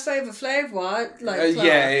big ass Flavor Flav, what?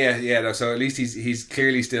 No, so at least he's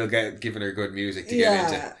clearly still giving her good music to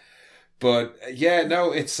get into. But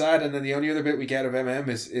it's sad, and then the only other bit we get of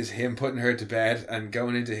is him putting her to bed and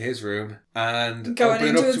going into his room and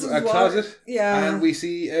opening up to a closet. Yeah. And we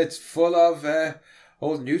see it's full of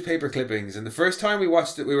old newspaper clippings. And the first time we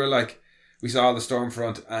watched it, we were we saw the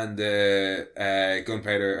Stormfront and the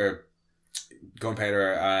Gunpowder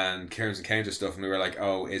and Kieran's Encounter stuff, and we were like,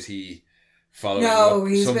 oh, is he following up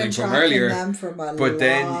he's something been from earlier? Them from a but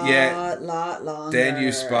lot longer. Then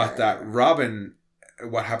you spot that Robin,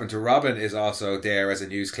 what happened to Robin is also there as a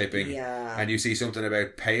news clipping. Yeah. And you see something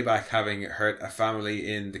about Payback having hurt a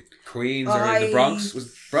family in the Queens or in the Bronx.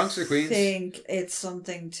 Was Bronx or Queens? I think it's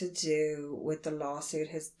something to do with the lawsuit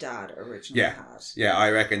his dad originally had. Yeah, I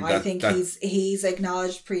reckon I think he's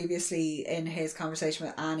acknowledged previously in his conversation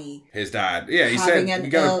with Annie. His dad. Yeah, he said we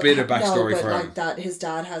got a bit of backstory for him. That his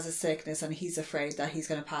dad has a sickness and he's afraid that he's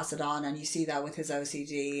going to pass it on, and you see that with his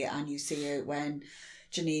OCD, and you see it when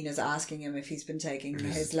Janine is asking him if he's been taking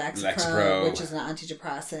his Lexapro, which is an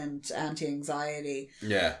antidepressant, anti-anxiety.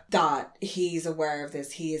 Yeah. That he's aware of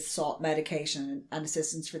this. He has sought medication and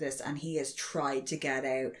assistance for this, and he has tried to get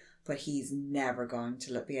out but he's never going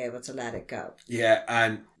to be able to let it go. Yeah,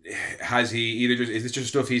 and has he is this just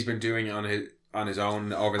stuff he's been doing on his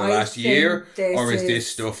own over the last year, or is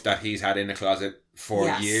this stuff that he's had in the closet for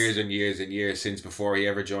years and years and years since before he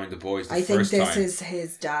ever joined the boys the first time? I think this is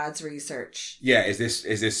his dad's research. Yeah, is this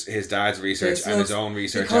his dad's research and his own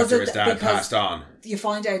research after his dad passed on? You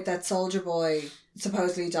find out that Soldier Boy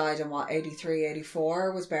supposedly died in 83,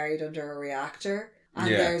 84, was buried under a reactor. And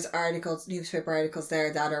there's newspaper articles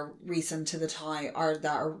there that are recent to the time, or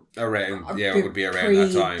that are around, would be around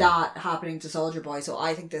that time. That happening to Soldier Boy. So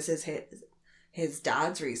I think this is his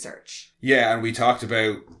dad's research. Yeah, and we talked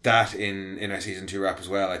about that in our season 2 wrap as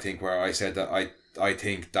well, I think, where I said that I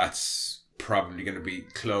think that's probably going to be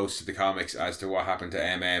close to the comics as to what happened to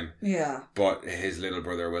MM. Yeah. But his little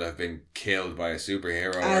brother will have been killed by a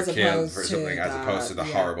superhero or killed for something, as opposed to the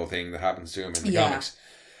horrible thing that happens to him in the comics.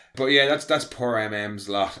 But yeah, that's poor MM's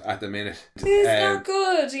lot at the minute. It's not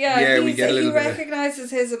good. Yeah, we get he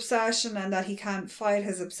recognises his obsession and that he can't fight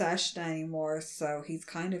his obsession anymore, so he's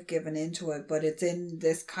kind of given into it, but it's in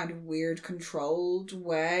this kind of weird controlled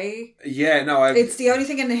way. Yeah, no, it's the only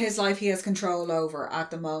thing in his life he has control over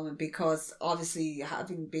at the moment, because obviously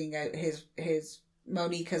having being out, his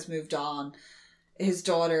Monique has moved on. His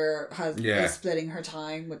daughter is splitting her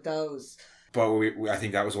time with those. But I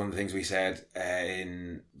think that was one of the things we said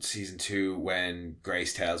in season 2 when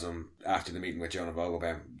Grace tells him after the meeting with Jonah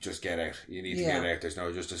Vogelbaum, just get out. You need to get out. There's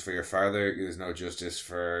no justice for your father. There's no justice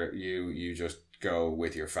for you. You just go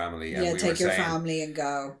with your family. And take your family and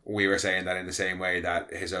go. We were saying that in the same way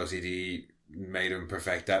that his OCD made him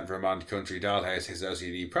perfect that Vermont country dollhouse, his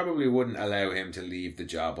OCD probably wouldn't allow him to leave the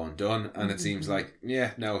job undone. And it seems like,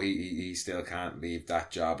 he still can't leave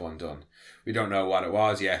that job undone. We don't know what it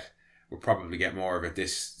was yet. We'll probably get more of it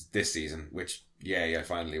this season, which, I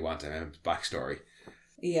finally want him backstory.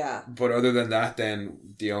 Yeah. But other than that,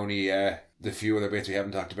 then the only, the few other bits we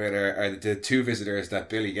haven't talked about are the 2 visitors that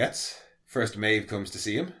Billy gets. First, Maeve comes to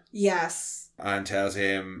see him. Yes. And tells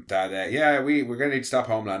him that, we're going to need to stop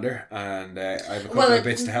Homelander, and I have a couple of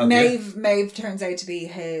bits to help you. Maeve turns out to be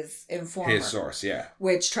his informer. His source, yeah.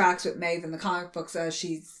 Which tracks with Maeve in the comic books as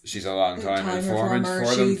she's a long time informant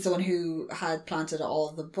for them. She's the one who had planted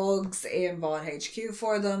all the bugs in Vought HQ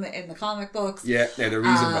for them in the comic books. Yeah, now the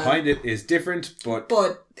reason behind it is different, but...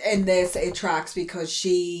 But in this, it tracks because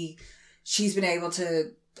she's been able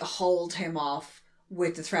to hold him off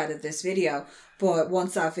with the threat of this video. But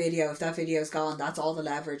once if that video's gone, that's all the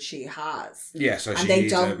leverage she has. Yeah, so and they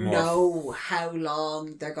don't know how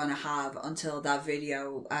long they're going to have until that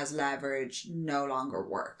video as leverage no longer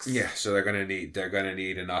works. Yeah, so they're going to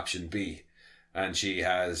need an option B, and she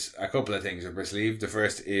has a couple of things up her sleeve. The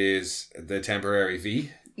first is the temporary V.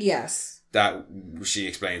 Yes. That she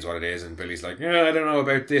explains what it is, and Billy's like, I don't know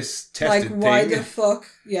about this tested thing. Why the fuck?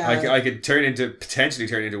 Yeah. I could potentially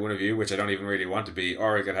turn into one of you, which I don't even really want to be,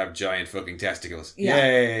 or I could have giant fucking testicles. Yeah.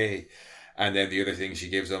 Yay! And then the other thing she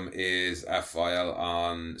gives him is a file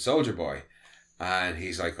on Soldier Boy. And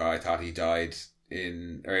he's like, I thought he died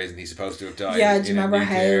or isn't he supposed to have died? Yeah, do you remember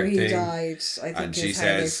how he died? I think is how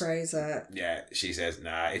they phrase it. Yeah, she says,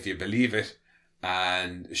 nah, if you believe it,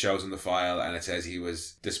 and shows him the file, and it says he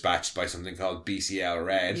was dispatched by something called BCL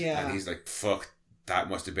Red, and he's like, fuck, that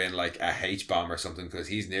must have been like a H-bomb or something, because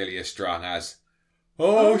he's nearly as strong as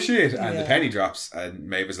shit, and the penny drops, and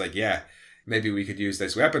Maeve was like, maybe we could use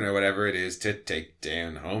this weapon or whatever it is to take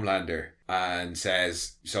down Homelander. And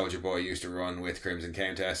says Soldier Boy used to run with Crimson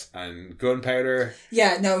Countess and Gunpowder.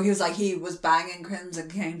 Yeah, no, he was banging Crimson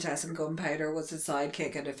Countess, and Gunpowder was his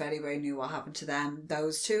sidekick, and if anybody knew what happened to them,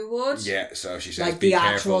 those two would. Yeah, so she says, like, be the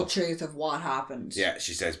careful. Actual truth of what happened. Yeah,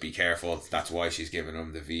 she says, be careful. That's why she's giving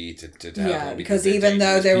him the V to help him. Because even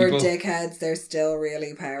though they were dickheads, they're still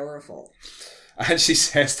really powerful. And she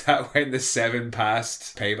says that when the 7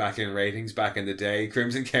 passed payback in ratings back in the day,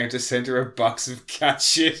 Crimson Countess sent her a box of cat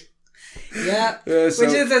shit. Yeah, which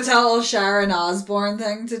is a total Sharon Osbourne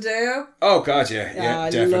thing to do. Oh god, yeah,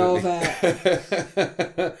 definitely. Love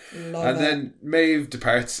it. And then Maeve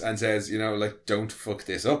departs and says, don't fuck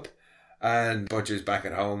this up. And Butcher's back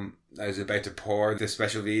at home. I was about to pour the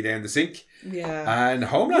special V down the sink. Yeah. And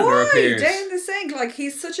Homelander appears. Down the sink? Like,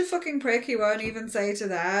 he's such a fucking prick, he won't even say to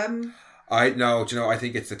them. I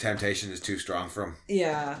think it's the temptation is too strong for him.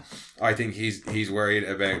 Yeah. I think he's worried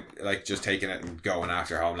about, like, just taking it and going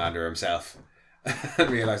after Homelander himself. And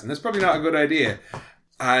realising that's probably not a good idea.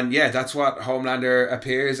 And yeah, that's what Homelander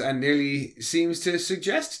appears and nearly seems to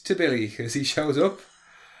suggest to Billy, because he shows up.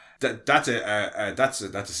 That's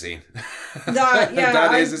a scene.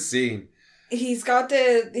 That is a scene. He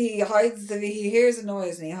hides he hears a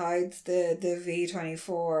noise and he hides the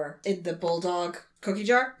V24 in the bulldog cookie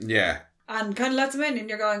jar. Yeah. And kind of lets him in, and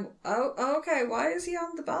you're going, oh, okay, why is he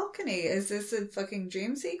on the balcony? Is this a fucking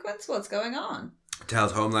dream sequence? What's going on?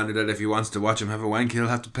 Tells Homelander that if he wants to watch him have a wank, he'll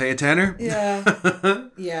have to pay a tenner. Yeah.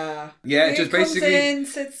 Yeah. Yeah, He just comes basically in,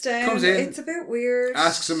 sits down. comes in, It's a bit weird.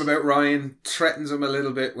 asks him about Ryan, threatens him a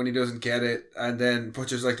little bit when he doesn't get it, and then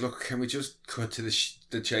Butcher's like, look, can we just cut to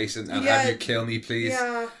the chase and have you kill me, please?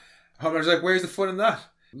 Yeah. Homelander's like, where's the fun in that?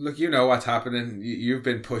 Look, you know what's happening. You've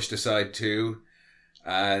been pushed aside too.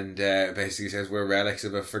 And basically says we're relics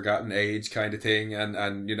of a forgotten age kind of thing.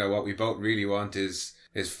 And you know, what we both really want is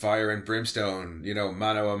fire and brimstone. You know,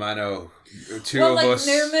 mano a mano. Two of us.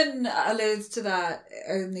 Newman alludes to that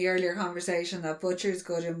in the earlier conversation, that Butcher's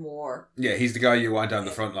good in war. Yeah, he's the guy you want on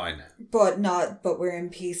the front line. But we're in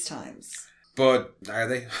peace times. But are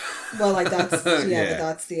they? Well, like that's Yeah. but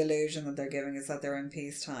that's the illusion that they're giving, is that they're in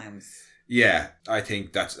peace times. Yeah, I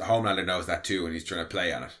think that's Homelander knows that too, and he's trying to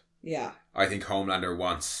play on it. Yeah. I think Homelander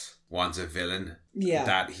wants a villain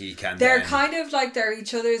that he can. They're kind of like they're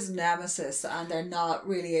each other's nemesis, and they're not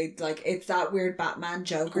really like, it's that weird Batman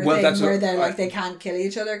Joker thing where they're like they can't kill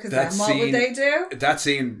each other because then what would they do? That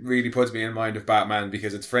scene really puts me in mind of Batman,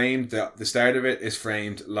 because it's framed, the start of it is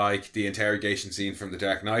framed like the interrogation scene from The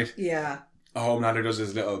Dark Knight. Yeah. Homelander does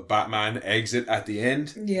his little Batman exit at the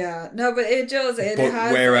end. Yeah, no, but it does.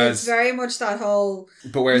 It's very much that whole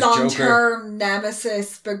long-term Joker,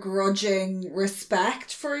 nemesis, begrudging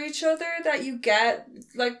respect for each other that you get,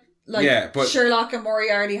 like but Sherlock and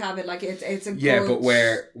Moriarty have it. Like it's a but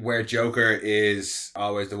where Joker is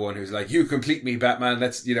always the one who's like, you complete me, Batman.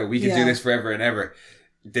 Let's we can do this forever and ever.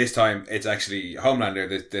 This time it's actually Homelander,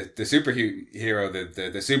 the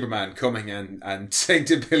superhero, the Superman, coming and saying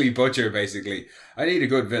to Billy Butcher, basically, I need a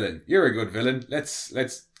good villain. You're a good villain.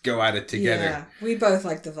 Let's go at it together. Yeah, we both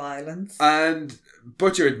like the violence. And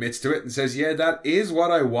Butcher admits to it and says, yeah, that is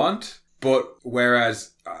what I want. But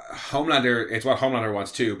whereas Homelander, it's what Homelander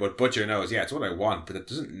wants too, but Butcher knows, it's what I want, but it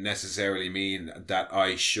doesn't necessarily mean that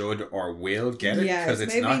I should or will get it, because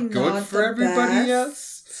it's not good for everybody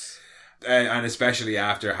else. And especially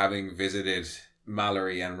after having visited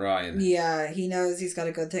Mallory and Ryan. Yeah, he knows he's got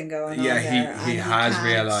a good thing going on. Yeah, he has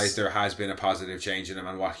realised there has been a positive change in him,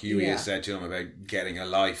 and what Huey has said to him about getting a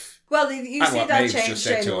life. Well, you see that change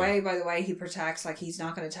straight away by the way he protects. Like, he's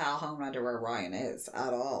not going to tell Homelander where Ryan is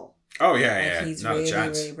at all. Oh, yeah. He's not really, a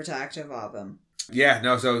chance. really protective of him. Yeah,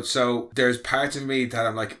 no, so there's parts of me that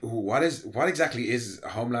I'm like, what exactly is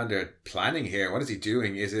Homelander planning here? What is he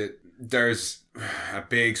doing? There's a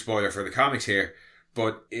big spoiler for the comics here,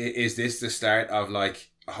 but is this the start of like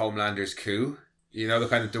Homelander's coup? You know, the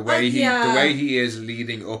kind of the way he is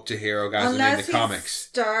leading up to Herogasm in the comics.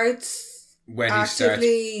 Starts when he starts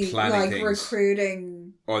planning things,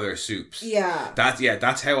 recruiting other soups. Yeah.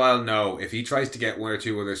 That's how I'll know if he tries to get one or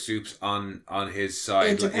two other soups on his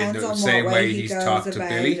side. It depends in the on same what way he's talked to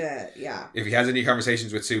Billy. Yeah. If he has any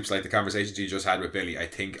conversations with soups like the conversations he just had with Billy, I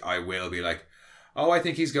think I will be like, I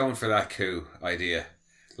think he's going for that coup idea,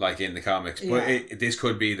 like in the comics. But this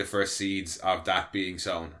could be the first seeds of that being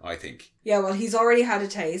sown, I think. Yeah, well, he's already had a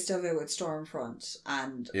taste of it with Stormfront,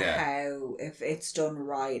 and how, if it's done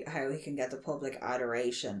right, how he can get the public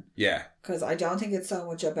adoration. Yeah. Because I don't think it's so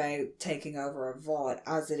much about taking over a Vought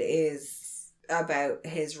as it is about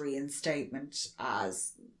his reinstatement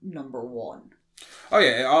as number one. Oh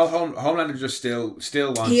yeah, Homelander just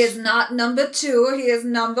still wants. He is not number two. He is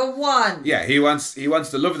number one. Yeah, he wants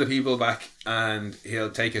the love of the people back, and he'll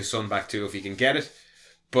take his son back too if he can get it.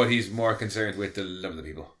 But he's more concerned with the love of the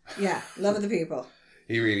people. Yeah, love of the people.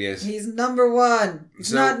 He really is. He's number one.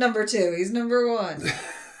 He's not number two. He's number one.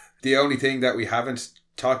 The only thing that we haven't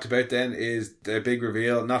talked about then is the big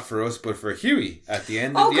reveal, not for us, but for Huey at the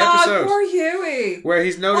end of the episode. Oh God, poor Huey. Where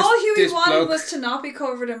he's noticed all Huey this wanted bloke, was to not be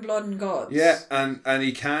covered in blood and guts. Yeah, and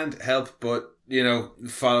he can't help but,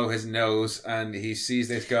 follow his nose, and he sees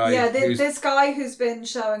this guy. Yeah, this guy who's been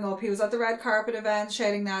showing up. He was at the red carpet event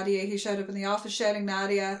shouting Nadia. He showed up in the office shouting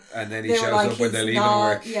Nadia. And then he shows up when they're leaving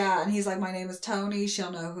work. Yeah, and he's like, my name is Tony.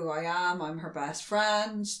 She'll know who I am. I'm her best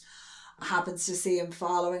friend. Happens to see him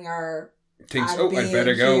following her. Thinks, I'd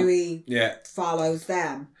better go. Huey follows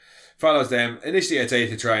them. Initially, I'd say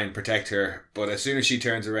to try and protect her, but as soon as she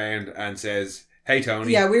turns around and says, hey,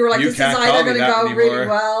 Tony. Yeah, we were like, this is either going to go anymore. really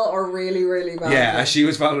well or really, really bad. Yeah, as she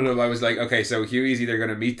was following him, I was like, okay, so Huey's either going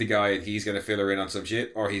to meet the guy and he's going to fill her in on some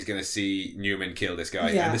shit, or he's going to see Newman kill this guy.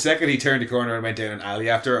 Yeah. And the second he turned the corner and went down an alley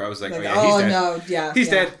after her, I was like, he's dead. No, yeah. He's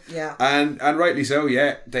dead. Yeah. And rightly so,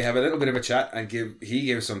 yeah. They have a little bit of a chat, and he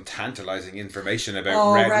gives some tantalising information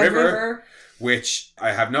about Red River, which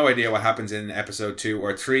I have no idea what happens in episode 2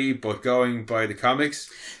 or 3, but going by the comics,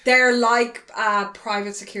 they're like a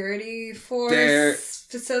private security force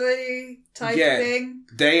facility type thing.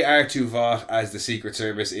 They are to Vought as the Secret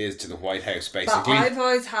Service is to the White House, basically. But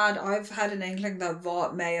I've had an inkling that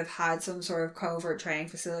Vought may have had some sort of covert training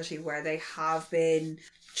facility where they have been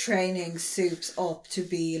training soups up to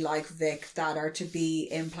be like Vic, that are to be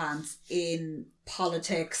implants in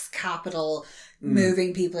politics, capital,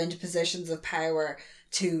 moving people into positions of power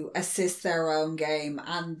to assist their own game,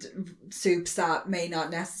 and soups that may not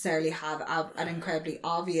necessarily have an incredibly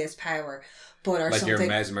obvious power, but are like something... your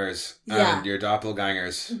mesmers and your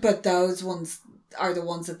doppelgangers. But those ones are the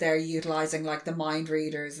ones that they're utilising, like the mind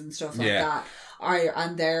readers and stuff like that.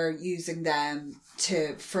 And they're using them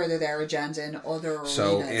to further their agenda in other arenas.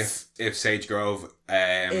 So if Sage Grove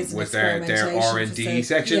was their R&D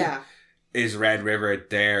section, is Red River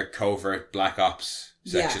their covert Black Ops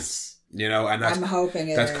section? Yes. You know, and I'm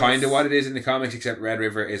hoping that's kind of what it is in the comics, except Red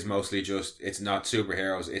River is mostly just, it's not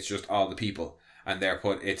superheroes, it's just all the people. And they're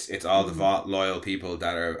put, it's all the Vought loyal people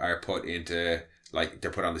that are put into, like,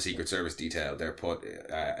 they're put on the Secret Service detail, they're put,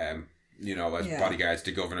 as bodyguards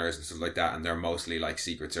to governors and stuff like that, and they're mostly like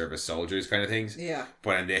Secret Service soldiers kind of things. Yeah.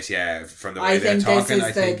 But in this, from the way they're talking,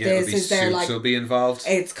 I think it'll be soups will be involved.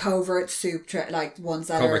 It's covert soup, like ones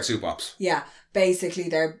that covert soup ops. Yeah. Basically,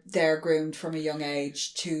 they're groomed from a young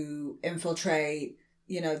age to infiltrate,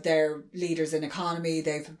 their leaders in economy.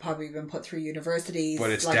 They've probably been put through universities,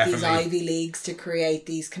 but it's like these Ivy Leagues, to create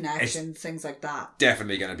these connections, things like that.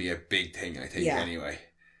 Definitely going to be a big thing, I think, anyway.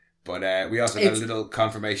 But we also got a little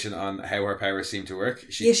confirmation on how her powers seem to work.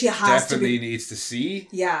 She has definitely needs to see.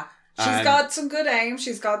 Yeah. She's got some good aim.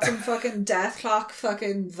 She's got some fucking death clock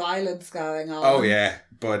fucking violence going on. Oh, yeah.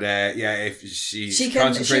 But, if she's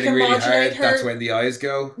concentrating really hard, that's when the eyes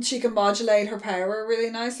go. She can modulate her power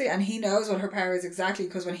really nicely, and he knows what her power is exactly,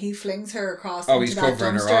 because when he flings her across into that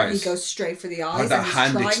dumpster, he goes straight for the eyes. Oh, that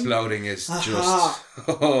hand exploding is just...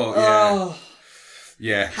 Oh,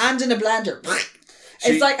 yeah. Yeah. Hand in a blender.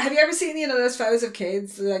 It's like, have you ever seen, those photos of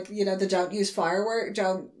kids, like, they don't use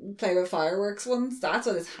don't play with fireworks ones? That's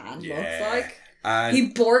what his hand looks like. And he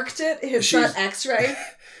borked it, that x-ray.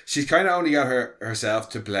 She's kind of only got herself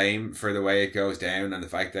to blame for the way it goes down and the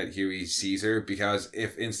fact that Hughie sees her, because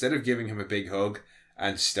if instead of giving him a big hug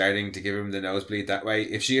and starting to give him the nosebleed that way,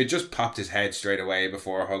 if she had just popped his head straight away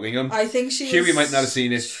before hugging him, I think Hughie might not have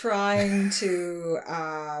seen it. Trying to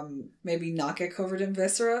maybe not get covered in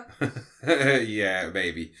viscera. Yeah,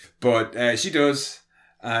 maybe. But she does,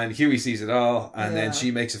 and Hughie sees it all, and then she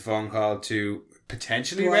makes a phone call to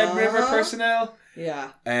potentially Red River personnel. Yeah.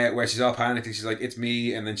 Where she's all panicked and she's like, it's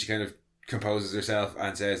me, and then she kind of composes herself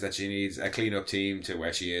and says that she needs a cleanup team to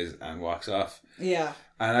where she is, and walks off. Yeah.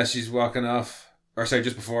 And as she's walking off, or sorry,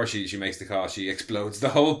 just before she makes the call, she explodes the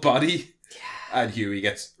whole body. Yeah. And Hughie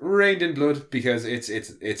gets rained in blood, because it's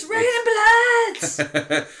rain in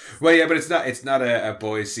blood. Well, yeah, but it's not a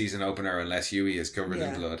boys season opener unless Hughie is covered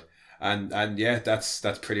in blood. And that's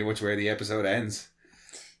pretty much where the episode ends.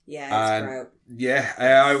 Yeah, it's great. Yeah,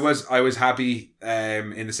 I was happy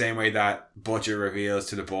in the same way that Butcher reveals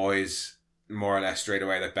to the boys more or less straight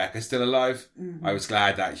away that Becca's still alive. Mm-hmm. I was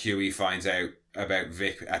glad that Hughie finds out about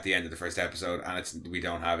Vic at the end of the first episode, and we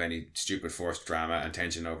don't have any stupid forced drama and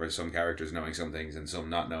tension over some characters knowing some things and some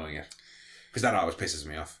not knowing it, because that always pisses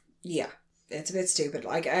me off. Yeah, it's a bit stupid.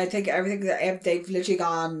 Like, I think everything that they've literally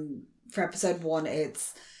gone for episode 1,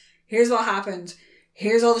 it's here's what happened,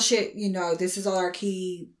 here's all the shit, this is all our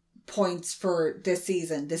key points for this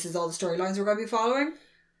season, this is all the storylines we're going to be following.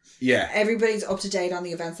 Yeah, everybody's up to date on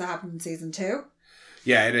the events that happened in season 2.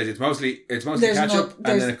 Yeah, it is. It's mostly catch up,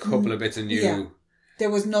 and then a couple of bits of new. Yeah. There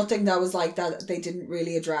was nothing that was like that they didn't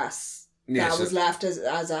really address. That was left as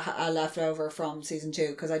a leftover from season 2,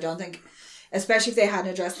 because I don't think, especially if they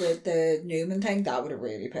hadn't addressed the Newman thing, that would have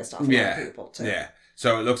really pissed off a lot of people too. Yeah.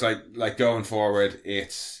 So it looks like going forward,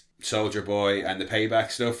 it's Soldier Boy and the payback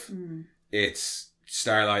stuff. Mm. It's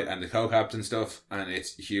Starlight and the co-captain stuff, and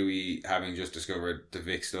it's Hughie having just discovered the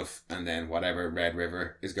Vic stuff, and then whatever Red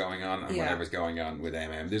River is going on, and whatever's going on with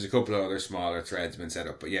MM. There's a couple of other smaller threads been set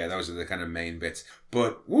up, but yeah, those are the kind of main bits.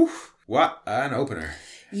 But woof, what an opener.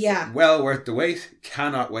 Yeah. Well worth the wait.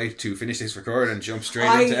 Cannot wait to finish this record and jump straight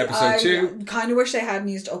into episode 2. I kind of wish they hadn't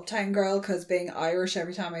used Uptown Girl, because being Irish,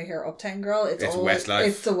 every time I hear Uptown Girl, it's Westlife.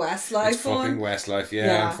 It's the Westlife it's one. Fucking Westlife,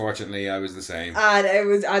 yeah. Unfortunately, I was the same. And it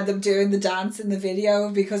was them doing the dance in the video,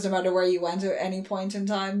 because no matter where you went at any point in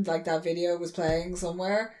time, like, that video was playing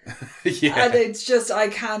somewhere. Yeah. And it's just, I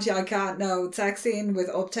can't, no. Sex scene with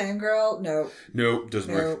Uptown Girl, no. No,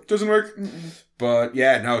 doesn't work. Doesn't work. Mm-mm. But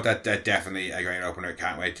yeah, no, that definitely a great opener.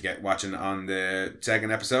 Can't wait to get watching on the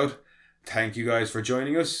second episode. Thank you guys for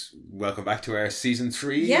joining us. Welcome back to our season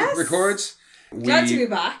 3 records. Glad to be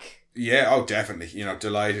back. Yeah, oh, definitely. You know,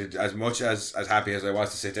 delighted. As much as happy as I was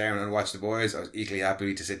to sit down and watch The Boys, I was equally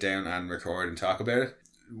happy to sit down and record and talk about it.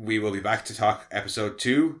 We will be back to talk episode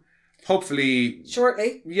 2. Hopefully...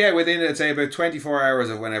 shortly. Yeah, within, I'd say, about 24 hours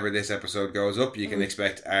of whenever this episode goes up, you can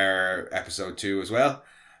expect our episode 2 as well.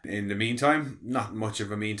 In the meantime, not much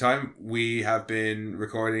of a meantime, we have been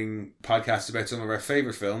recording podcasts about some of our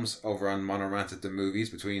favourite films over on Monorant at the Movies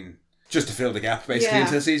between... just to fill the gap, basically,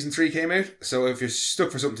 until season 3 came out. So if you're stuck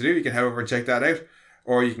for something to do, you can head over and check that out.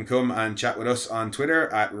 Or you can come and chat with us on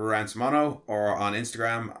Twitter at rantsmono, or on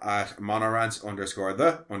Instagram at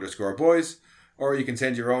monorants_the_boys. Or you can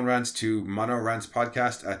send your own rants to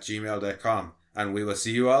monorantspodcast@gmail.com. And we will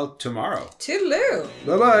see you all tomorrow. Toodaloo.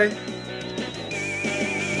 Bye-bye.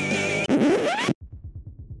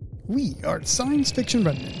 We are Science Fiction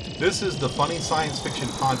Remnant. This is the Funny Science Fiction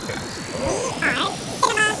Podcast.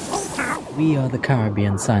 We are the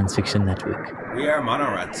Caribbean Science Fiction Network. We are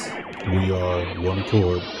Monorants. We are One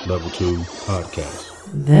Accord Level 2 Podcast.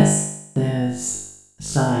 This is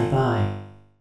Sci-Fi.